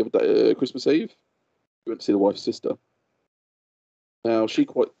Christmas Eve, we went to see the wife's sister. Now, she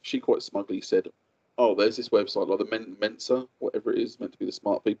quite smugly said, oh, there's this website, like the Mensa, whatever it is, meant to be the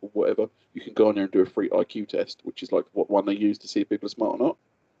smart people, whatever. You can go on there and do a free IQ test, which is like what one they use to see if people are smart or not.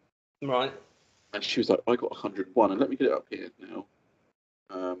 Right. And she was like, I got 101, and let me get it up here now.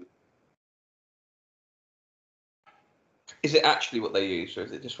 Is it actually what they use, or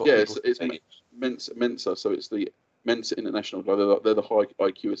is it just what yeah, people it's Mensa, so it's the Mensa International. They're the high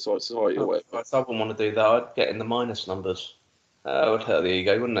IQ society or whatever. If I wouldn't want to do that, I'd get in the minus numbers. That would hurt the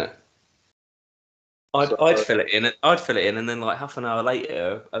ego, wouldn't it? I'd fill it in. I'd fill it in, and then like half an hour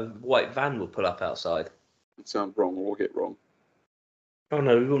later, a white van would pull up outside. It sounds wrong or get wrong. Oh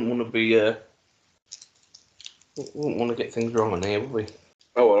no, we wouldn't want to be. We wouldn't want to get things wrong on here, would we?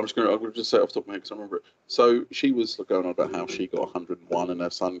 Oh, well, I'm going to just say off the top of my head because I remember it. So she was going on about how she got 101 and her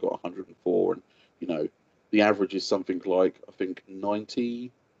son got 104, and you know, the average is something like I think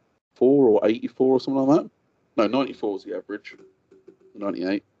 94 or 84 or something like that. No, 94 is the average.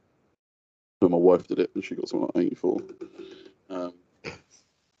 98. But my wife did it, and she got something like 84. And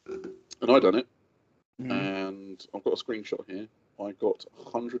I done it, and I've got a screenshot here. I got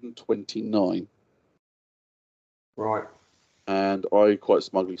 129. Right. And I quite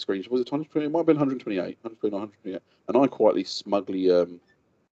smugly screenshot. Was it 120? It might have been 128. 128. And I quietly, smugly,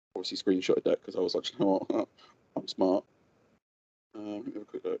 obviously screenshotted that because I was like, you know what? I'm smart. Let me have a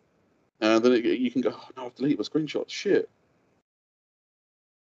quick look. And then you can go, oh no, I've deleted my screenshots. Shit.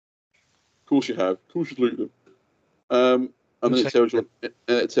 Of course you have. Of course you deleted them. And then it tells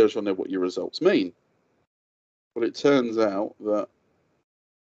you on there what your results mean. But it turns out that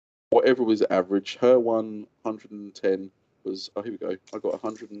whatever was the average, her 110 was, oh, here we go. I got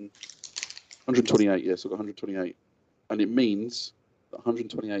 128, yes, I got 128. And it means that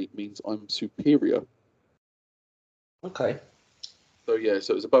 128 means I'm superior. Okay. So, yeah,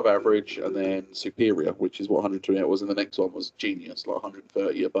 so it was above average and then superior, which is what 128 was. And the next one was genius, like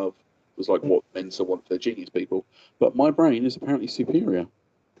 130 above was like what Mensa want for their genius people. But my brain is apparently superior.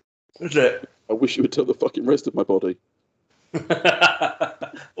 Is it? I wish you would tell the fucking rest of my body.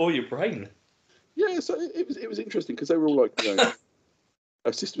 Or your brain. Yeah, so it was interesting because they were all like, you know,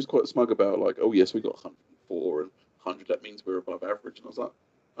 our sister was quite smug about like, oh yes, we got 104 and 100. That means we're above average. And I was like,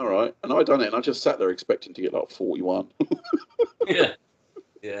 all right. And I done it, and I just sat there expecting to get like 41. Yeah.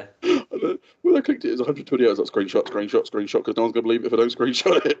 Yeah. And then, when I clicked it, it was 128. I was like, screenshot, because no one's gonna believe it if I don't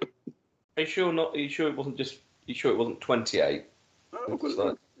screenshot it. Are you sure not? Are you sure it wasn't just? Are you sure it wasn't 28? No, I've got it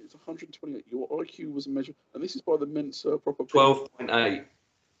right. It's 128. Your IQ was measured, and this is by the Mensa proper. 12.8.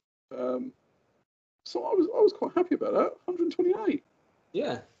 So I was quite happy about that. 128.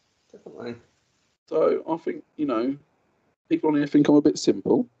 Yeah, definitely. So I think, you know, people on here think I'm a bit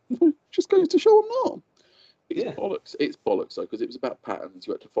simple. Just goes to show I'm not. It's bollocks. It's bollocks though, because it was about patterns.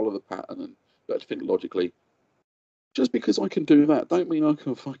 You had to follow the pattern and you had to think logically. Just because I can do that, don't mean I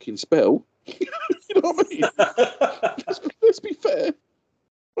can fucking spell. You know what I mean? Let's be fair.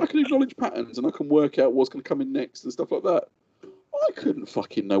 I can acknowledge patterns and I can work out what's going to come in next and stuff like that. I couldn't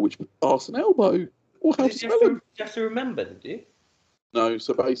fucking know which arse and elbow or how to spell them. Did you have to remember, did you? No,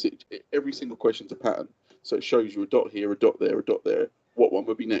 so basically, every single question's a pattern. So it shows you a dot here, a dot there, a dot there. What one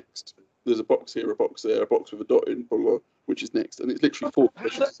would be next? There's a box here, a box there, a box with a dot in, blah, blah, which is next. And it's literally 4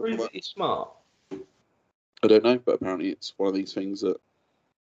 questions. That's really smart. I don't know, but apparently it's one of these things that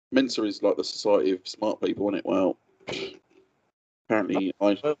Mensa is like the society of smart people, isn't it? Well, apparently,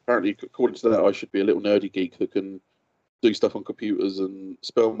 according to that, I should be a little nerdy geek that can do stuff on computers and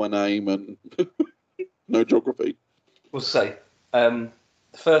spell my name and no geography. We'll say. The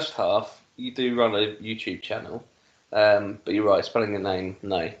first half, you do run a YouTube channel, but you're right, spelling your name,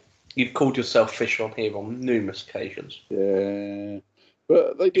 no. You've called yourself Fish on here on numerous occasions. Yeah.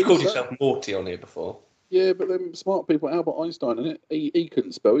 But they You've called yourself Morty on here before. Yeah, but them smart people, Albert Einstein, innit? He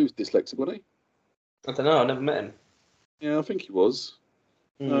couldn't spell, he was dyslexic, wasn't he? I don't know, I never met him. Yeah, I think he was.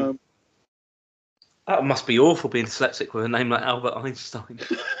 That must be awful being dyslexic with a name like Albert Einstein.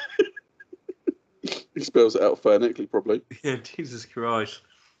 He spells it out phonetically, probably. Yeah, Jesus Christ.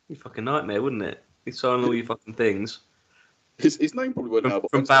 It'd be a fucking nightmare, wouldn't it? He'd sign all your fucking things. His name probably wasn't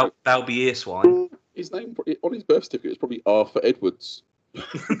Albert From Balby Earswine. His name, on his birth certificate, is probably Arthur Edwards.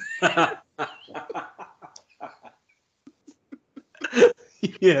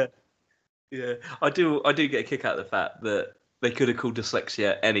 Yeah. Yeah. I do get a kick out of the fact that they could have called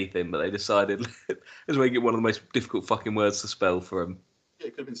dyslexia anything, but they decided let's make it one of the most difficult fucking words to spell for them. Yeah,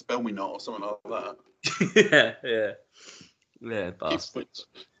 it could have been Spell Me Not or something like that. Yeah, bastards.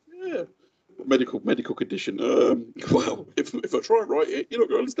 Yeah. Medical condition. Well, if I try and write it, you're not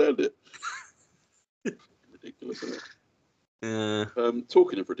going to understand it. Ridiculous, isn't it? Yeah.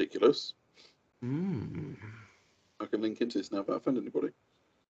 Talking of ridiculous, I can link into this now if I offend anybody.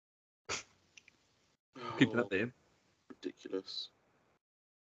 Keep that in. Ridiculous.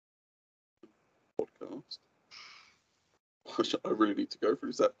 Podcast. I really need to go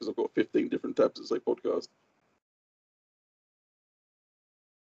through that because I've got 15 different tabs that say podcast.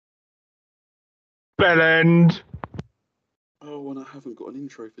 Bell end. Oh, and I haven't got an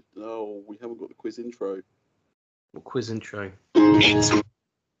intro for. Oh, we haven't got the quiz intro. What quiz intro? It's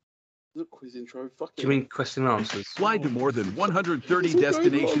Not quiz intro. Fuck it. Do you mean question and answers? Fly to more than 130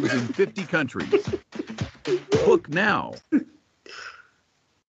 destinations in 50 countries. Book now.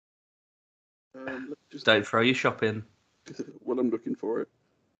 Don't throw your shopping. While I'm looking for it,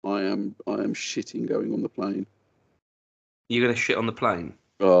 I am shitting going on the plane. You're gonna shit on the plane.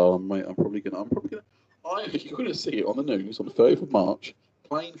 Oh mate, you're gonna see it on the news on the 30th of March.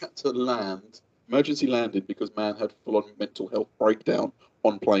 Plane had to land, emergency landed because man had full-on mental health breakdown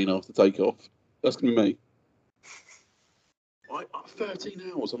on plane after takeoff. That's gonna be me. 13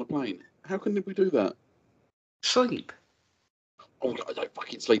 hours on a plane. How can we do that? Sleep. Oh, I don't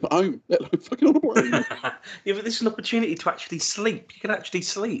fucking sleep at home, let alone fucking on a plane. Yeah, but this is an opportunity to actually sleep. You can actually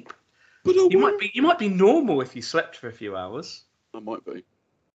sleep. But You might be normal if you slept for a few hours. I might be.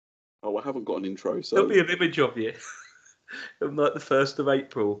 Oh, I haven't got an intro, so There'll be an image of you on like the 1st of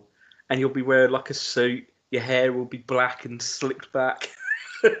April, and you'll be wearing like a suit. Your hair will be black and slicked back.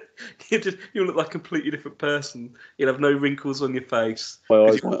 You'll look like a completely different person. You'll have no wrinkles on your face my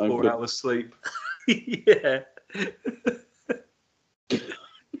because eyes you might got 4 open. hours sleep. Yeah.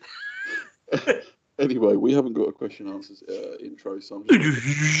 Anyway, we haven't got a question answers intro, so I'm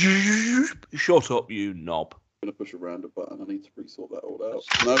just Shut up, you knob. going to push a random button. I need to re-sort that all out.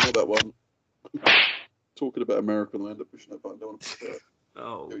 No, not that one. Talking about America, and I end up pushing that button. Don't want to push that.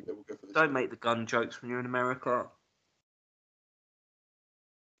 Oh, There we go, we'll go for this don't one. make the gun jokes when you're in America.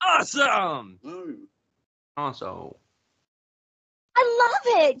 Awesome. No. Arsehole. I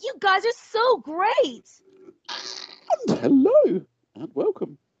love it. You guys are so great. And hello, and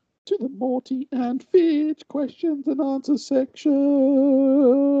welcome to the Morty and Fitch questions and answers section.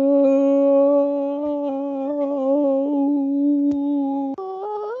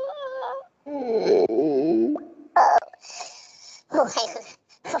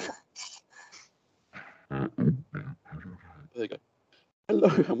 There you go. Hello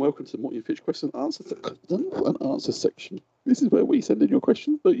and welcome to the Morty and Fitch question and answer section. This is where we send in your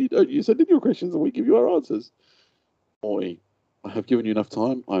questions, but you don't. You send in your questions and we give you our answers. Morty, I have given you enough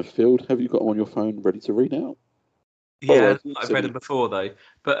time. I've filled. Have you got them on your phone ready to read out? Yeah, Oh, I've read them before though.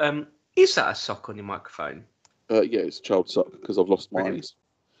 But is that a sock on your microphone? Yeah, it's child suck because I've lost my. Brilliant.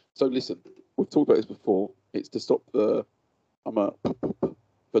 So listen, we've talked about this before. It's to stop the. If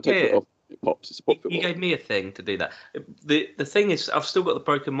I take it Yeah. off, it pops. It's a pop. You gave me a thing to do that. The thing is, I've still got the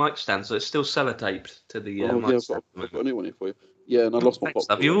broken mic stand, so it's still sellotaped to the Oh mic yeah, stand. I've got a new one here for you. Yeah, and I lost my Thanks,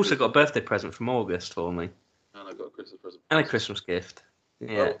 pop. love. You've also got a birthday present from August for me. And I got a Christmas present. And a Christmas gift.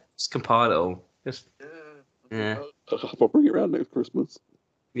 Yeah, Oh. just compile it all. Just Yeah. I'll bring it around next Christmas.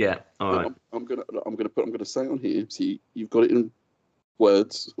 yeah. All right. I'm gonna say it on here. See, you've got it in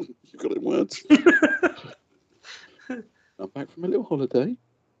words. You've got it in words. I'm back from a little holiday,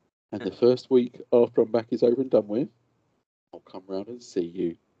 and the first week after I'm back is over and done with, I'll come round and see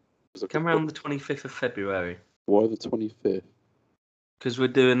you. Come around the 25th of February Why the 25th? because we're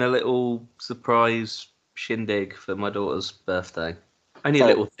doing a little surprise shindig for my daughter's birthday. Only a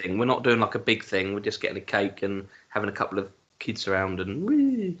little thing. We're not doing like a big thing. We're just getting a cake and having a couple of kids around and.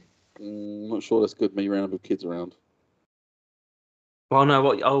 Woo. I'm not sure that's good. Me around with kids around. Well, no.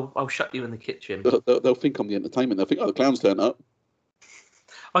 What? I'll shut you in the kitchen. They'll think I'm the entertainment. They'll think, oh, the clowns turn up.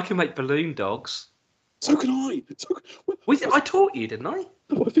 I can make balloon dogs. So can I. I taught you, didn't I?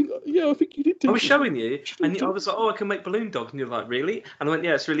 I think you did. I was showing you, and I was like, "Oh, I can make balloon dogs," and you're like, "Really?" And I went,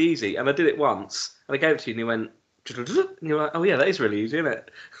 "Yeah, it's really easy." And I did it once, and I gave it to you, and you went, and you're like, "Oh yeah, that is really easy, isn't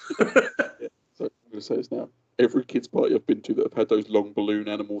it?" So I'm going to say this now. Every kids' party I've been to that have had those long balloon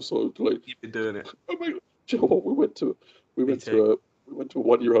animals sort of like. You've been doing it. Oh my God. Do you know what? We went to a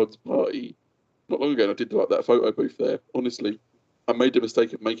 1-year-old's party not long ago, and I did like that photo booth there. Honestly, I made the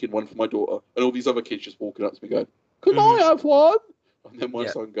mistake of making one for my daughter, and all these other kids just walking up to me going, "Can I have one?" And then my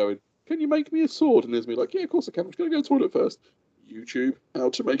son going, "Can you make me a sword?" And there's me like, "Yeah, of course I can. I'm just going to go to the toilet first." YouTube, how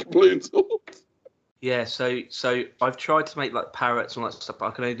to make a balloon sword. Yeah, so I've tried to make like parrots and all that stuff, but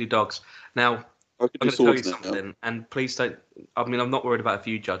I can only do dogs. Now, I can I'm do going to tell you swords now. something, and please don't. I mean, I'm not worried about if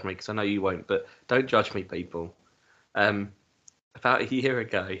you judge me because I know you won't, but don't judge me, people. About a year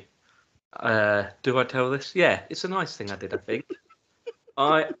ago, do I tell this? Yeah, it's a nice thing I did, I think.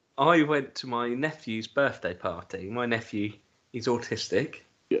 I went to my nephew's birthday party. My nephew, he's autistic.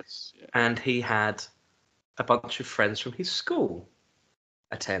 Yes. Yeah. And he had a bunch of friends from his school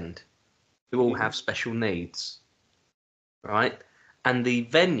attend who all have special needs, right? And the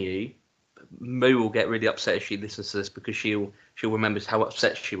venue, Moo will get really upset if she listens to this because she'll remember how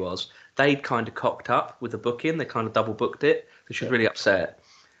upset she was. They'd kind of cocked up with the booking. They kind of double booked it. So she was really upset.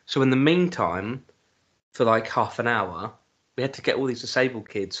 So in the meantime, for like half an hour, we had to get all these disabled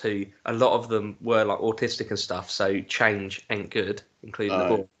kids who a lot of them were like autistic and stuff. So change ain't good, including the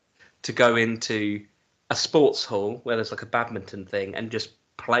ball, to go into a sports hall where there's like a badminton thing and just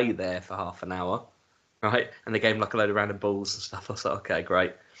play there for half an hour. right? And they gave him like a load of random balls and stuff. I was like, okay,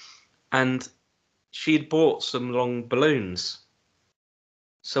 great. And she had bought some long balloons.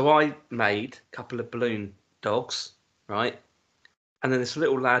 So I made a couple of balloon dogs, right? And then this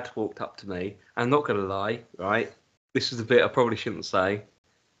little lad walked up to me. I'm not going to lie, right? This is the bit I probably shouldn't say.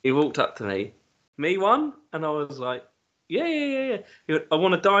 He walked up to me. Me one? And I was like, yeah. He went, I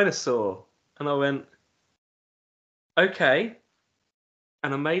want a dinosaur. And I went, okay.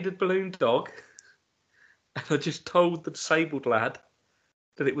 And I made a balloon dog. And I just told the disabled lad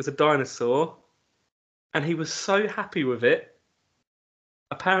that it was a dinosaur. And he was so happy with it.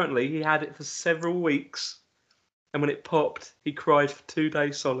 Apparently, he had it for several weeks. And when it popped, he cried for 2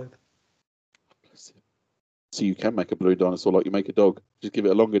 days solid. So you can make a blue dinosaur like you make a dog. Just give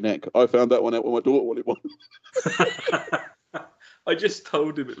it a longer neck. I found that one out when my daughter wanted one. I just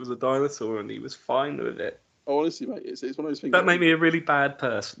told him it was a dinosaur and he was fine with it. Oh, honestly, mate, it's one of those things. That made me a really bad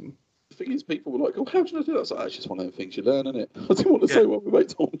person. The thing is, people were like, oh, how did I do that? I was like, it's just one of them things you learn, isn't it? I didn't want to say what my mate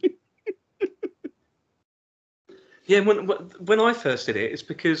told me. Yeah, when I first did it, it's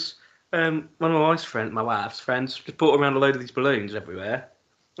because one of my wife's friends, just brought around a load of these balloons everywhere.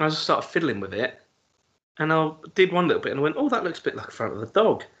 And I just started fiddling with it. And I did one little bit and I went, oh, that looks a bit like the front of the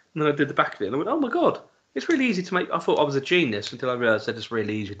dog. And then I did the back of it and I went, oh my God, it's really easy to make. I thought I was a genius until I realised they're just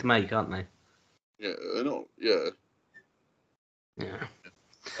really easy to make, aren't they? Yeah, they're not. Yeah. Yeah.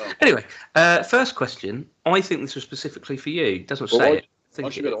 Oh. Anyway, first question. I think this was specifically for you. It doesn't say it. I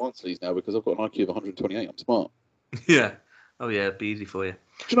should be able to answer these now because I've got an IQ of 128. I'm smart. Yeah. Oh, yeah, it'd be easy for you.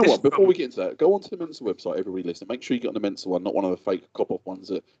 Do you know what? Before we get into that, go onto the Mensa website, everybody listen. Make sure you get on the Mensa one, not one of the fake cop-off ones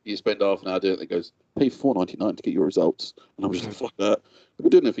that you spend half an hour doing it. That goes, pay $4.99 to get your results. And I'm just like, fuck that. I've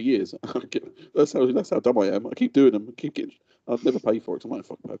been doing it for years. That's how dumb I am. I keep doing them. I'll never pay for it. So I might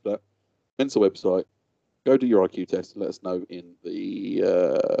fucking pay for that. Mensa website. Go do your IQ test and let us know in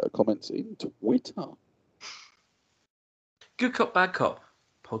the comments in Twitter. Good Cop, Bad Cop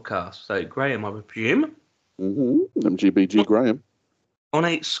podcast. So, Graham, I presume. MGBG Graham. On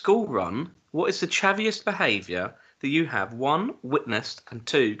a school run, what is the chaviest behaviour that you have, 1, witnessed, and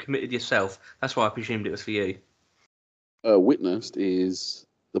 2, committed yourself? That's why I presumed it was for you. Witnessed is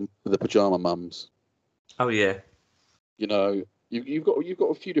the pajama mums. Oh, yeah. You know, you've got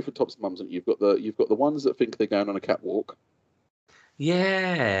a few different types of mums, and you've got the ones that think they're going on a catwalk.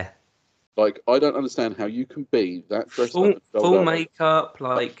 Yeah. Like, I don't understand how you can be that dressed full, up. full makeup,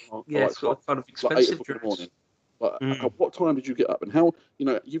 sort of kind of expensive like 8 o'clock dress. in the morning. Like, at what time did you get up? And how,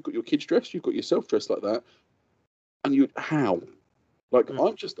 you've got your kids dressed, you've got yourself dressed like that. And how? Like,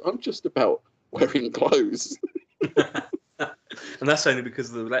 I'm just about wearing clothes. And that's only because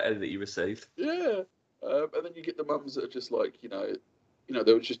of the letter that you received. Yeah. And then you get the mums that are just like, they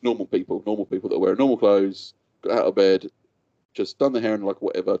were just normal people that wear normal clothes, got out of bed, just done their hair in like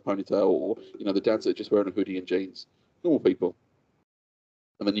whatever, ponytail, or, the dads that are just wearing a hoodie and jeans. Normal people.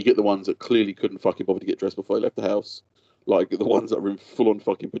 And then you get the ones that clearly couldn't fucking bother to get dressed before they left the house. Like the ones that are in full-on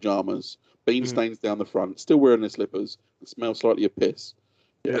fucking pyjamas, bean stains down the front, still wearing their slippers, and smell slightly of piss.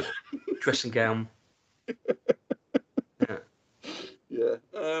 Yeah. Dressing gown.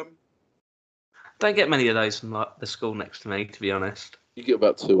 Yeah. Don't get many of those from like, the school next to me, to be honest. You get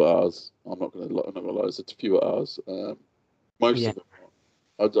about 2 hours. I'm not gonna lie. It's a few hours. Most of them.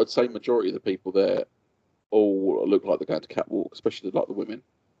 I'd say majority of the people there all look like they're going to catwalk, especially like the women.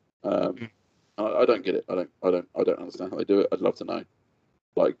 I don't get it. I don't understand how they do it. I'd love to know.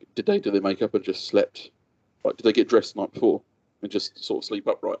 Like, did they do their makeup and just slept? Like, did they get dressed the night before and just sort of sleep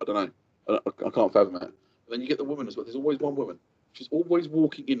upright? I don't know. I can't fathom that. And then you get the woman as well. There's always one woman. She's always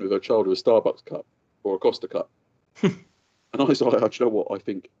walking in with her child with a Starbucks cup or a Costa cup. And I was like, do you know what? I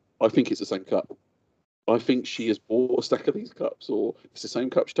think it's the same cup. I think she has bought a stack of these cups, or it's the same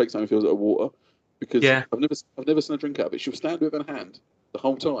cup. She takes home and fills it with water. Because I've never seen her drink out of it. She'll stand with her hand the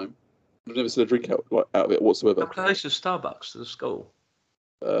whole time. I've never seen her drink out of it whatsoever. How close is Starbucks to the school?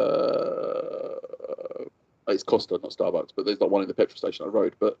 It's Costa, not Starbucks, but there's not one in the petrol station on the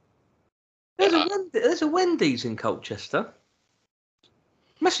road. But there's a Wendy's in Colchester.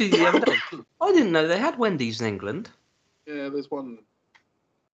 Messaged the other day. I didn't know they had Wendy's in England. Yeah, there's one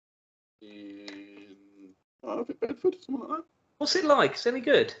in I think Bedford, something like that. What's it like? Is it any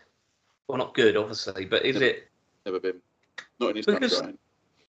good? Well, not good, obviously, but is it? Never been. Not in his because country.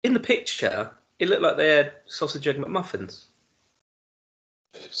 In the picture, it looked like they had sausage egg McMuffins.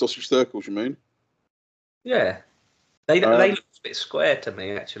 Sausage circles, you mean? Yeah. They look a bit square to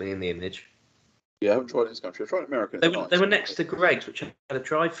me, actually, in the image. Yeah, I haven't tried it in this country. I've tried American. They were next to Greg's, which had a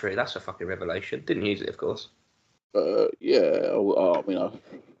drive-through. That's a fucking revelation. Didn't use it, of course. Yeah. I mean, I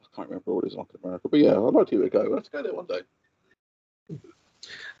can't remember what it's like in America. But yeah, I'd like to give it a go. Let's go there one day.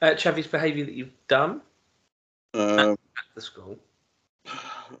 Chavi's behaviour that you've done? At the school.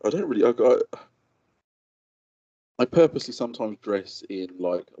 I don't really. I purposely sometimes dress in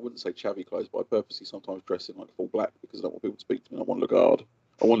like, I wouldn't say chavvy clothes, but I purposely sometimes dress in like full black because I don't want people to speak to me. I want to look hard.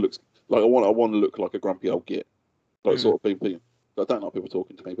 I want to look like I want to look like a grumpy old git. Like sort of people. I don't like people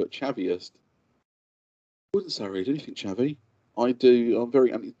talking to me, but chavviest. I wouldn't say I read anything chavvy. I do. I'm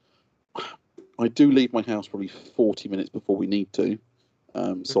very. I do leave my house probably 40 minutes before we need to.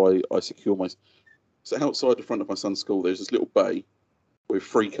 So I secure my. So outside the front of my son's school, there's this little bay with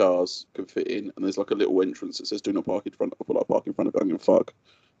 3 cars can fit in, and there's like a little entrance that says "Do not park in front." I put like park in front of it. I'm gonna fuck.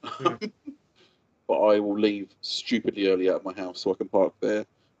 But I will leave stupidly early out of my house so I can park there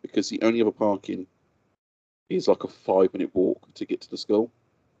because the only other parking is like a 5-minute walk to get to the school.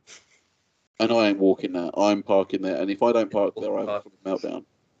 And I ain't walking that. I'm parking there, and if I don't park there, I have a meltdown.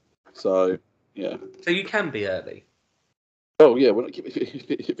 So yeah. So you can be early. Oh yeah.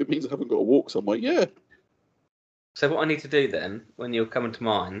 If it means I haven't got to walk somewhere, yeah. So what I need to do then, when you're coming to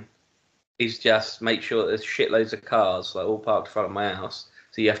mine, is just make sure that there's shitloads of cars like all parked in front of my house,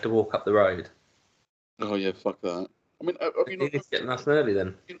 so you have to walk up the road. Oh yeah, fuck that. I mean, have you not Get nice and early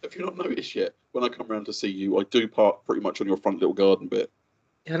then? have you not noticed yet? When I come round to see you, I do park pretty much on your front little garden bit.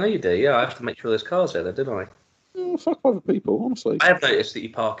 Yeah, I know you do. Yeah, I have to make sure there's cars there, didn't I? Oh, fuck other people, honestly. I have noticed that you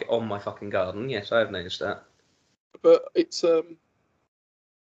park it on my fucking garden. Yes, I have noticed that. But it's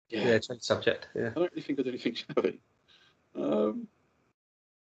Yeah, change subject. Yeah. I don't really think I do anything shabby. No,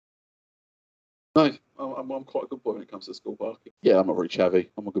 I'm quite a good boy when it comes to school parking. Yeah, I'm not very chavvy.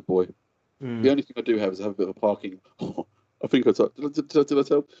 I'm a good boy. The only thing I do have is I have a bit of a parking. I think I told. Did I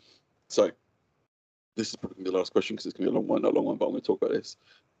tell? So, this is probably the last question because it's going to be a long one, not a long one, but I'm going to talk about this.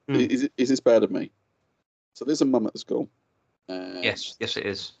 Is this bad of me? So there's a mum at the school. Yes, it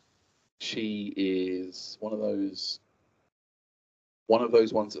is. She is one of those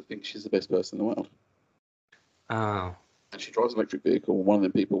ones that thinks she's the best person in the world. Oh. And she drives an electric vehicle. One of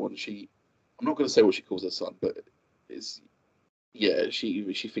them people, and I'm not going to say what she calls her son, but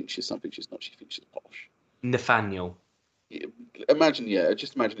she thinks she's something she's not. She thinks she's posh. Nathaniel.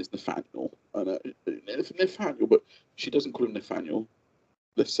 Just imagine it's Nathaniel. Nathaniel, but she doesn't call him Nathaniel.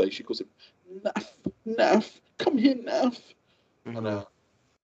 Let's say she calls him Nath. Come here, Nath. Mm-hmm. And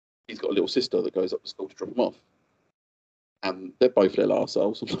he's got a little sister that goes up to school to drop him off. And they're both little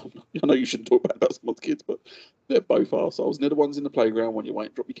arseholes. I know you shouldn't talk about someone's kids, but they're both arseholes. And they're the ones in the playground when you wait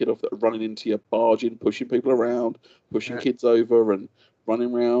to drop your kid off that are running into you, barging, pushing people around, pushing kids over and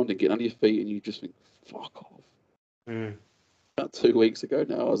running around and getting under your feet. And you just think, fuck off. About 2 weeks ago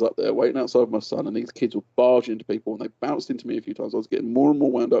now, I was up there waiting outside with my son, and these kids were barging into people, and they bounced into me a few times. I was getting more and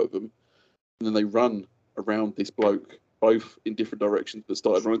more wound up with them. And then they run around this bloke, both in different directions, but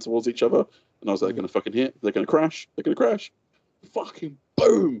started running towards each other. And I was like, they're going to fucking hit. They're going to crash. They're going to crash. Fucking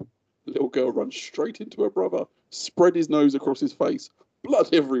boom. The little girl runs straight into her brother, spread his nose across his face, blood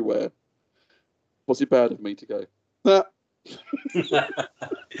everywhere. Was it bad of me to go, nah?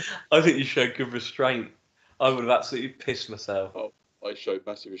 I think you showed good restraint. I would have absolutely pissed myself. Oh, I showed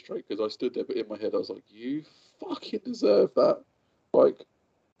massive restraint because I stood there, but in my head I was like, you fucking deserve that. Like,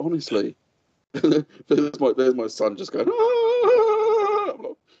 honestly. there's my son just going, ah!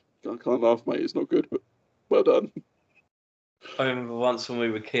 I can't laugh, mate. It's not good, but well done. I remember once when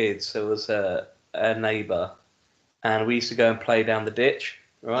we were kids, there was a neighbour, and we used to go and play down the ditch,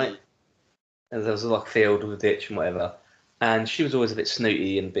 right? And there was like a field with a ditch and whatever. And she was always a bit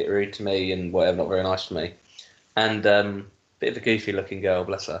snooty and a bit rude to me and whatever, not very nice to me. And bit of a goofy looking girl,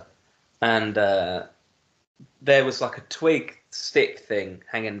 bless her. And there was like a twig stick thing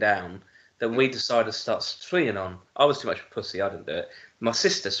hanging down that we decided to start swinging on. I was too much of a pussy, I didn't do it. My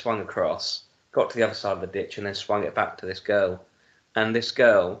sister swung across, got to the other side of the ditch, and then swung it back to this girl. And this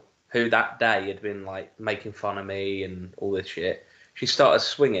girl, who that day had been like making fun of me and all this shit, she started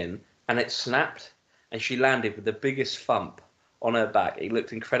swinging and it snapped, and she landed with the biggest thump on her back. It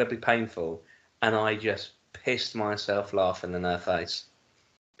looked incredibly painful, and I just pissed myself laughing in her face.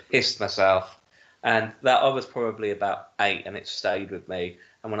 Pissed myself. And that I was probably about 8, and it stayed with me.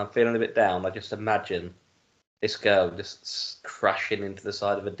 And when I'm feeling a bit down, I just imagine this girl just crashing into the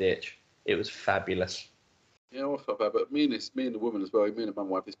side of a ditch. It was fabulous. Yeah, I felt bad, but me and the woman as well, me and the mum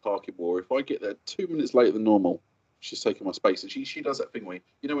will have this parking war. If I get there 2 minutes later than normal, she's taking my space. And she does that thing where,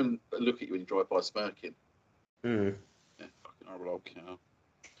 you know, when they look at you when you drive by smirking? Yeah, fucking horrible old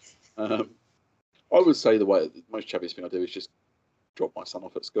cow. I would say the most chavviest thing I do is just drop my son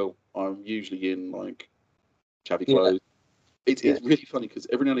off at school. I'm usually in, like, chavvy clothes. It's really funny because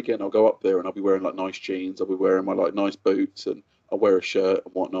every now and again I'll go up there and I'll be wearing, like, nice jeans. I'll be wearing my, like, nice boots, and I'll wear a shirt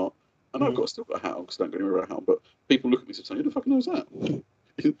and whatnot. And I've still got a hat on because I don't get anywhere a hat on. But people look at me and say, who the fuck knows that?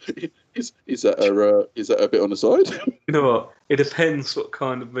 Is Is that a bit on the side? You know what? It depends what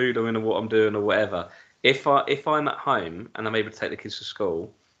kind of mood I'm in and what I'm doing or whatever. If I'm at home and I'm able to take the kids to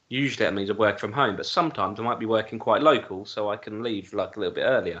school, usually that means I work from home. But sometimes I might be working quite local, so I can leave like a little bit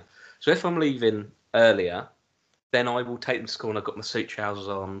earlier. So if I'm leaving earlier, then I will take them to school and I've got my suit trousers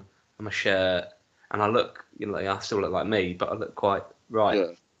on and my shirt, and I look, I still look like me, but I look quite right.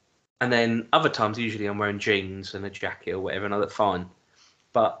 Yeah. And then other times, usually I'm wearing jeans and a jacket or whatever, and I look fine.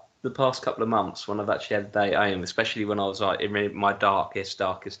 But the past couple of months, when I've actually had a day at home, especially when I was like in my darkest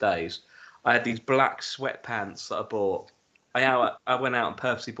days, I had these black sweatpants that I bought. I went out and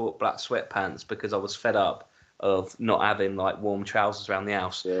purposely bought black sweatpants because I was fed up of not having like warm trousers around the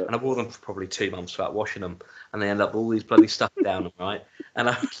house, Yeah. and I wore them for probably 2 months without washing them, and they end up all these bloody stuff down them, right?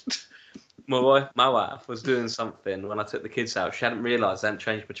 And my wife was doing something when I took the kids out. She hadn't realised I hadn't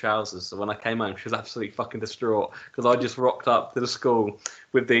changed my trousers. So when I came home, she was absolutely fucking distraught because I just rocked up to the school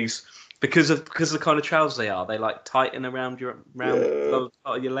with these because of the kind of trousers they are. They like tighten around the lower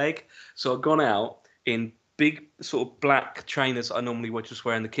part of your leg. So I'd gone out in big sort of black trainers I normally would just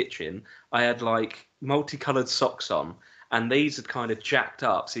wear in the kitchen. I had like multicoloured socks on, and these had kind of jacked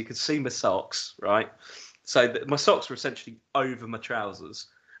up so you could see my socks, right? So my socks were essentially over my trousers.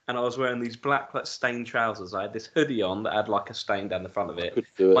 And I was wearing these black stained trousers. I had this hoodie on that had like a stain down the front of it.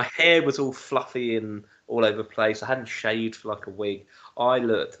 My hair was all fluffy and all over the place. I hadn't shaved for like a week. I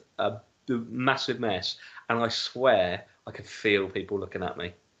looked a massive mess. And I swear I could feel people looking at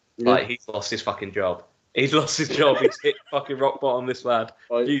me. Yeah. Like, he's lost his fucking job. He's lost his job. He's hit fucking rock bottom, this lad.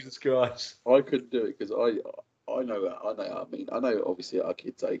 Jesus Christ. I couldn't do it because I know that. I mean, I know obviously at our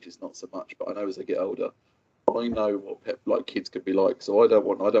kids' age it's not so much, but I know as they get older, I know what kids could be like. So I don't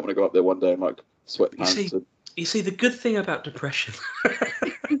want to go up there one day in like sweatpants. You see, the good thing about depression,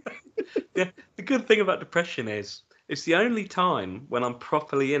 the good thing about depression is it's the only time when I'm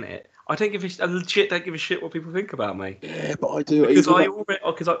properly in it. I don't give a shit what people think about me. Yeah, but I do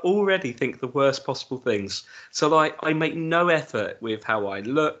because I already think the worst possible things. So like I make no effort with how I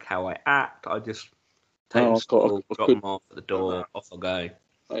look, how I act. I just take them to school, drop them off at the door, off I go.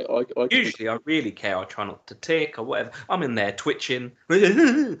 Usually, I really care. I try not to tick or whatever. I'm in there twitching,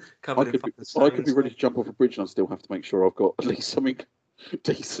 covered in fucking stones. I could be ready to jump off a bridge and I still have to make sure I've got at least something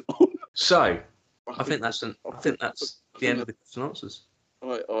decent on. So, I think that's the end of the question and answers.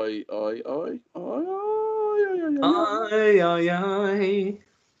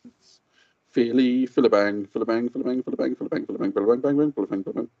 Feely, bang, bang, bang, bang,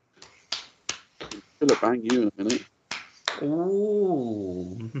 bang. Bang you in a minute.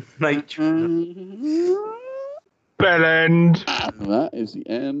 Ooh, nature. Bell end. And that is the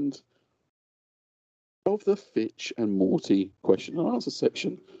end of the Fitch and Morty question and answer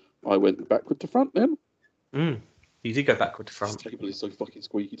section. I went backward to front then. You did go backward to front. This table is so fucking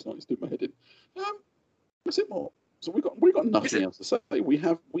squeaky tonight. It's doing my head in. That's it, more. So we got nothing else to say.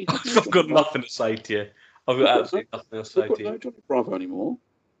 I've got nothing to say to you. I've got absolutely nothing else to say to you. We've got no Johnny Bravo anymore.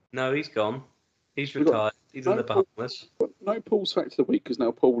 No, he's gone. He's retired. He's in the Bahamas. No Paul's fact of the week because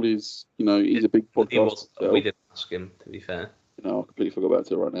now Paul is, he's a big podcast. We didn't ask him, to be fair. I completely forgot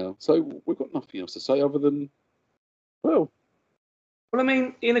about it right now. So we've got nothing else to say other than, well, I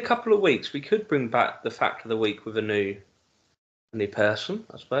mean, in a couple of weeks we could bring back the fact of the week with a new person,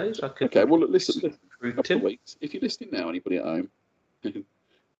 I suppose. Okay, well, listen. A couple of weeks. If you're listening now, anybody at home, if you're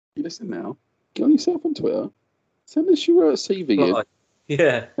listening now, get on yourself on Twitter. Send us your CV apply.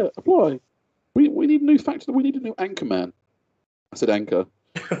 Yeah, apply. We need a new factor. We need a new anchor man. I said anchor.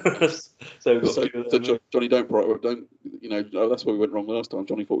 so Johnny, don't. That's where we went wrong last time.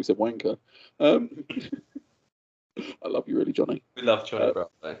 Johnny thought we said wanker. I love you, really, Johnny. We love Johnny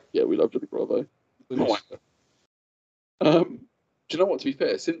Bravo. Yeah, we love Johnny Bravo. Do you know what? To be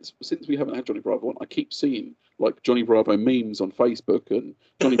fair, since we haven't had Johnny Bravo on, I keep seeing like Johnny Bravo memes on Facebook and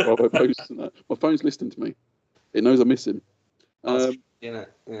Johnny Bravo posts and that. My phone's listening to me. It knows I'm missing. Yeah.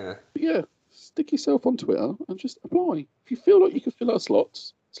 Yeah. Stick yourself on Twitter and just apply. If you feel like you can fill out slot,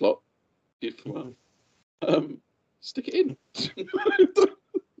 stick it in.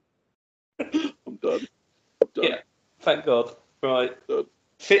 I'm done. Yeah, thank God. Right.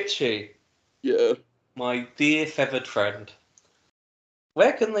 Fitchy. Yeah. My dear feathered friend.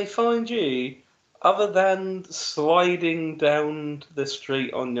 Where can they find you other than sliding down the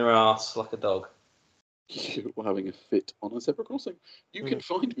street on your ass like a dog? You were having a fit on a zebra crossing. You can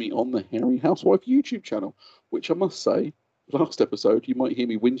find me on the Hairy Housewife YouTube channel, which I must say, last episode, you might hear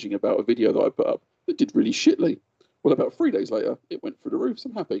me whinging about a video that I put up that did really shitly. Well, about 3 days later, it went through the roof, so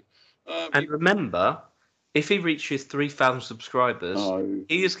I'm happy. And remember, if he reaches 3,000 subscribers,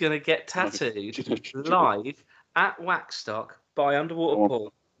 he is going to get tattooed live at Waxstock by Underwater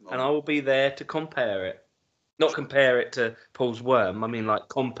Paul. and I will be there to compare it. Not compare it to Paul's worm. I mean, like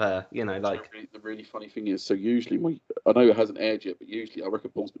compare. You know, like The really funny thing is, so usually I know it hasn't aired yet, but usually I reckon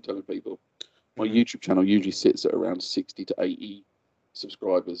Paul's been telling people my YouTube channel usually sits at around 60 to 80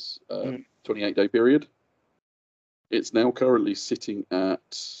 subscribers, 28-day period. It's now currently sitting at,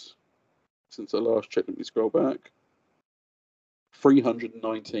 since I last checked, let me scroll back,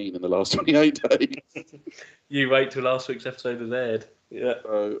 319 in the last 28 days. You wait till last week's episode is aired. Yeah.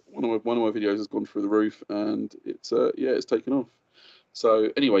 So one of my videos has gone through the roof, and it's it's taken off. So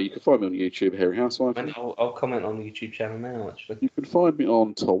anyway, you can find me on YouTube, Hairy Housewife. I'll comment on the YouTube channel now. Actually, you can find me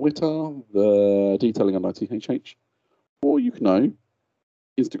on Twitter, the Detailing Online THH, or you can know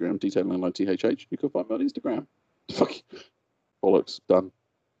Instagram, Detailing Online THH. You can find me on Instagram. Fuck bollocks, done.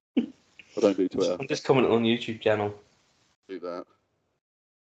 I don't do Twitter. I'm just commenting on the YouTube channel. Do that.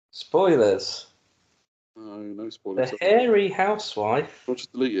 Spoilers. No spoilers. The Hairy Housewife I'll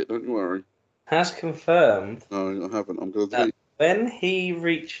just delete it, don't you worry. has confirmed No, I haven't. I'm going to delete it. When he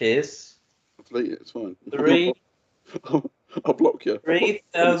reaches I'll delete it, it's fine. 3 I'll block you.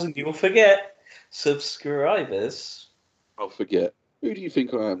 3,000, you'll forget, subscribers, I'll forget. Who do you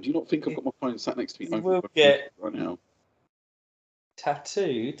think I am? Do you not think I've got my phone sat next to me? You will get right now.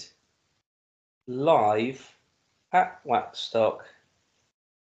 tattooed live at Waxstock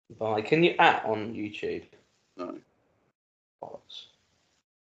by. Can you on YouTube? No.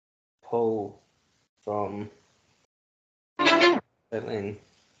 Paul from Berlin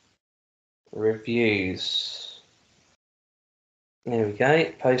reviews. There we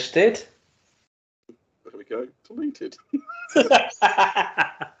go. Posted. There we go. Deleted.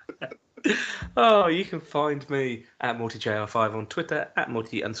 Oh, you can find me at MortyJR5 on Twitter, at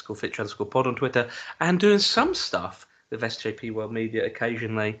Morty_Fitch_pod on Twitter, and doing some stuff with SJP World Media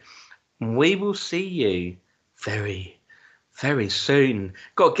occasionally. We will see you very, very soon.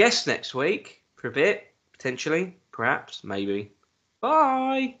 Got a guest next week for a bit, potentially, perhaps, maybe.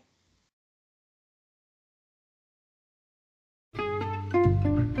 Bye.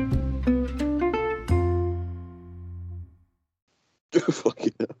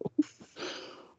 Fucking hell.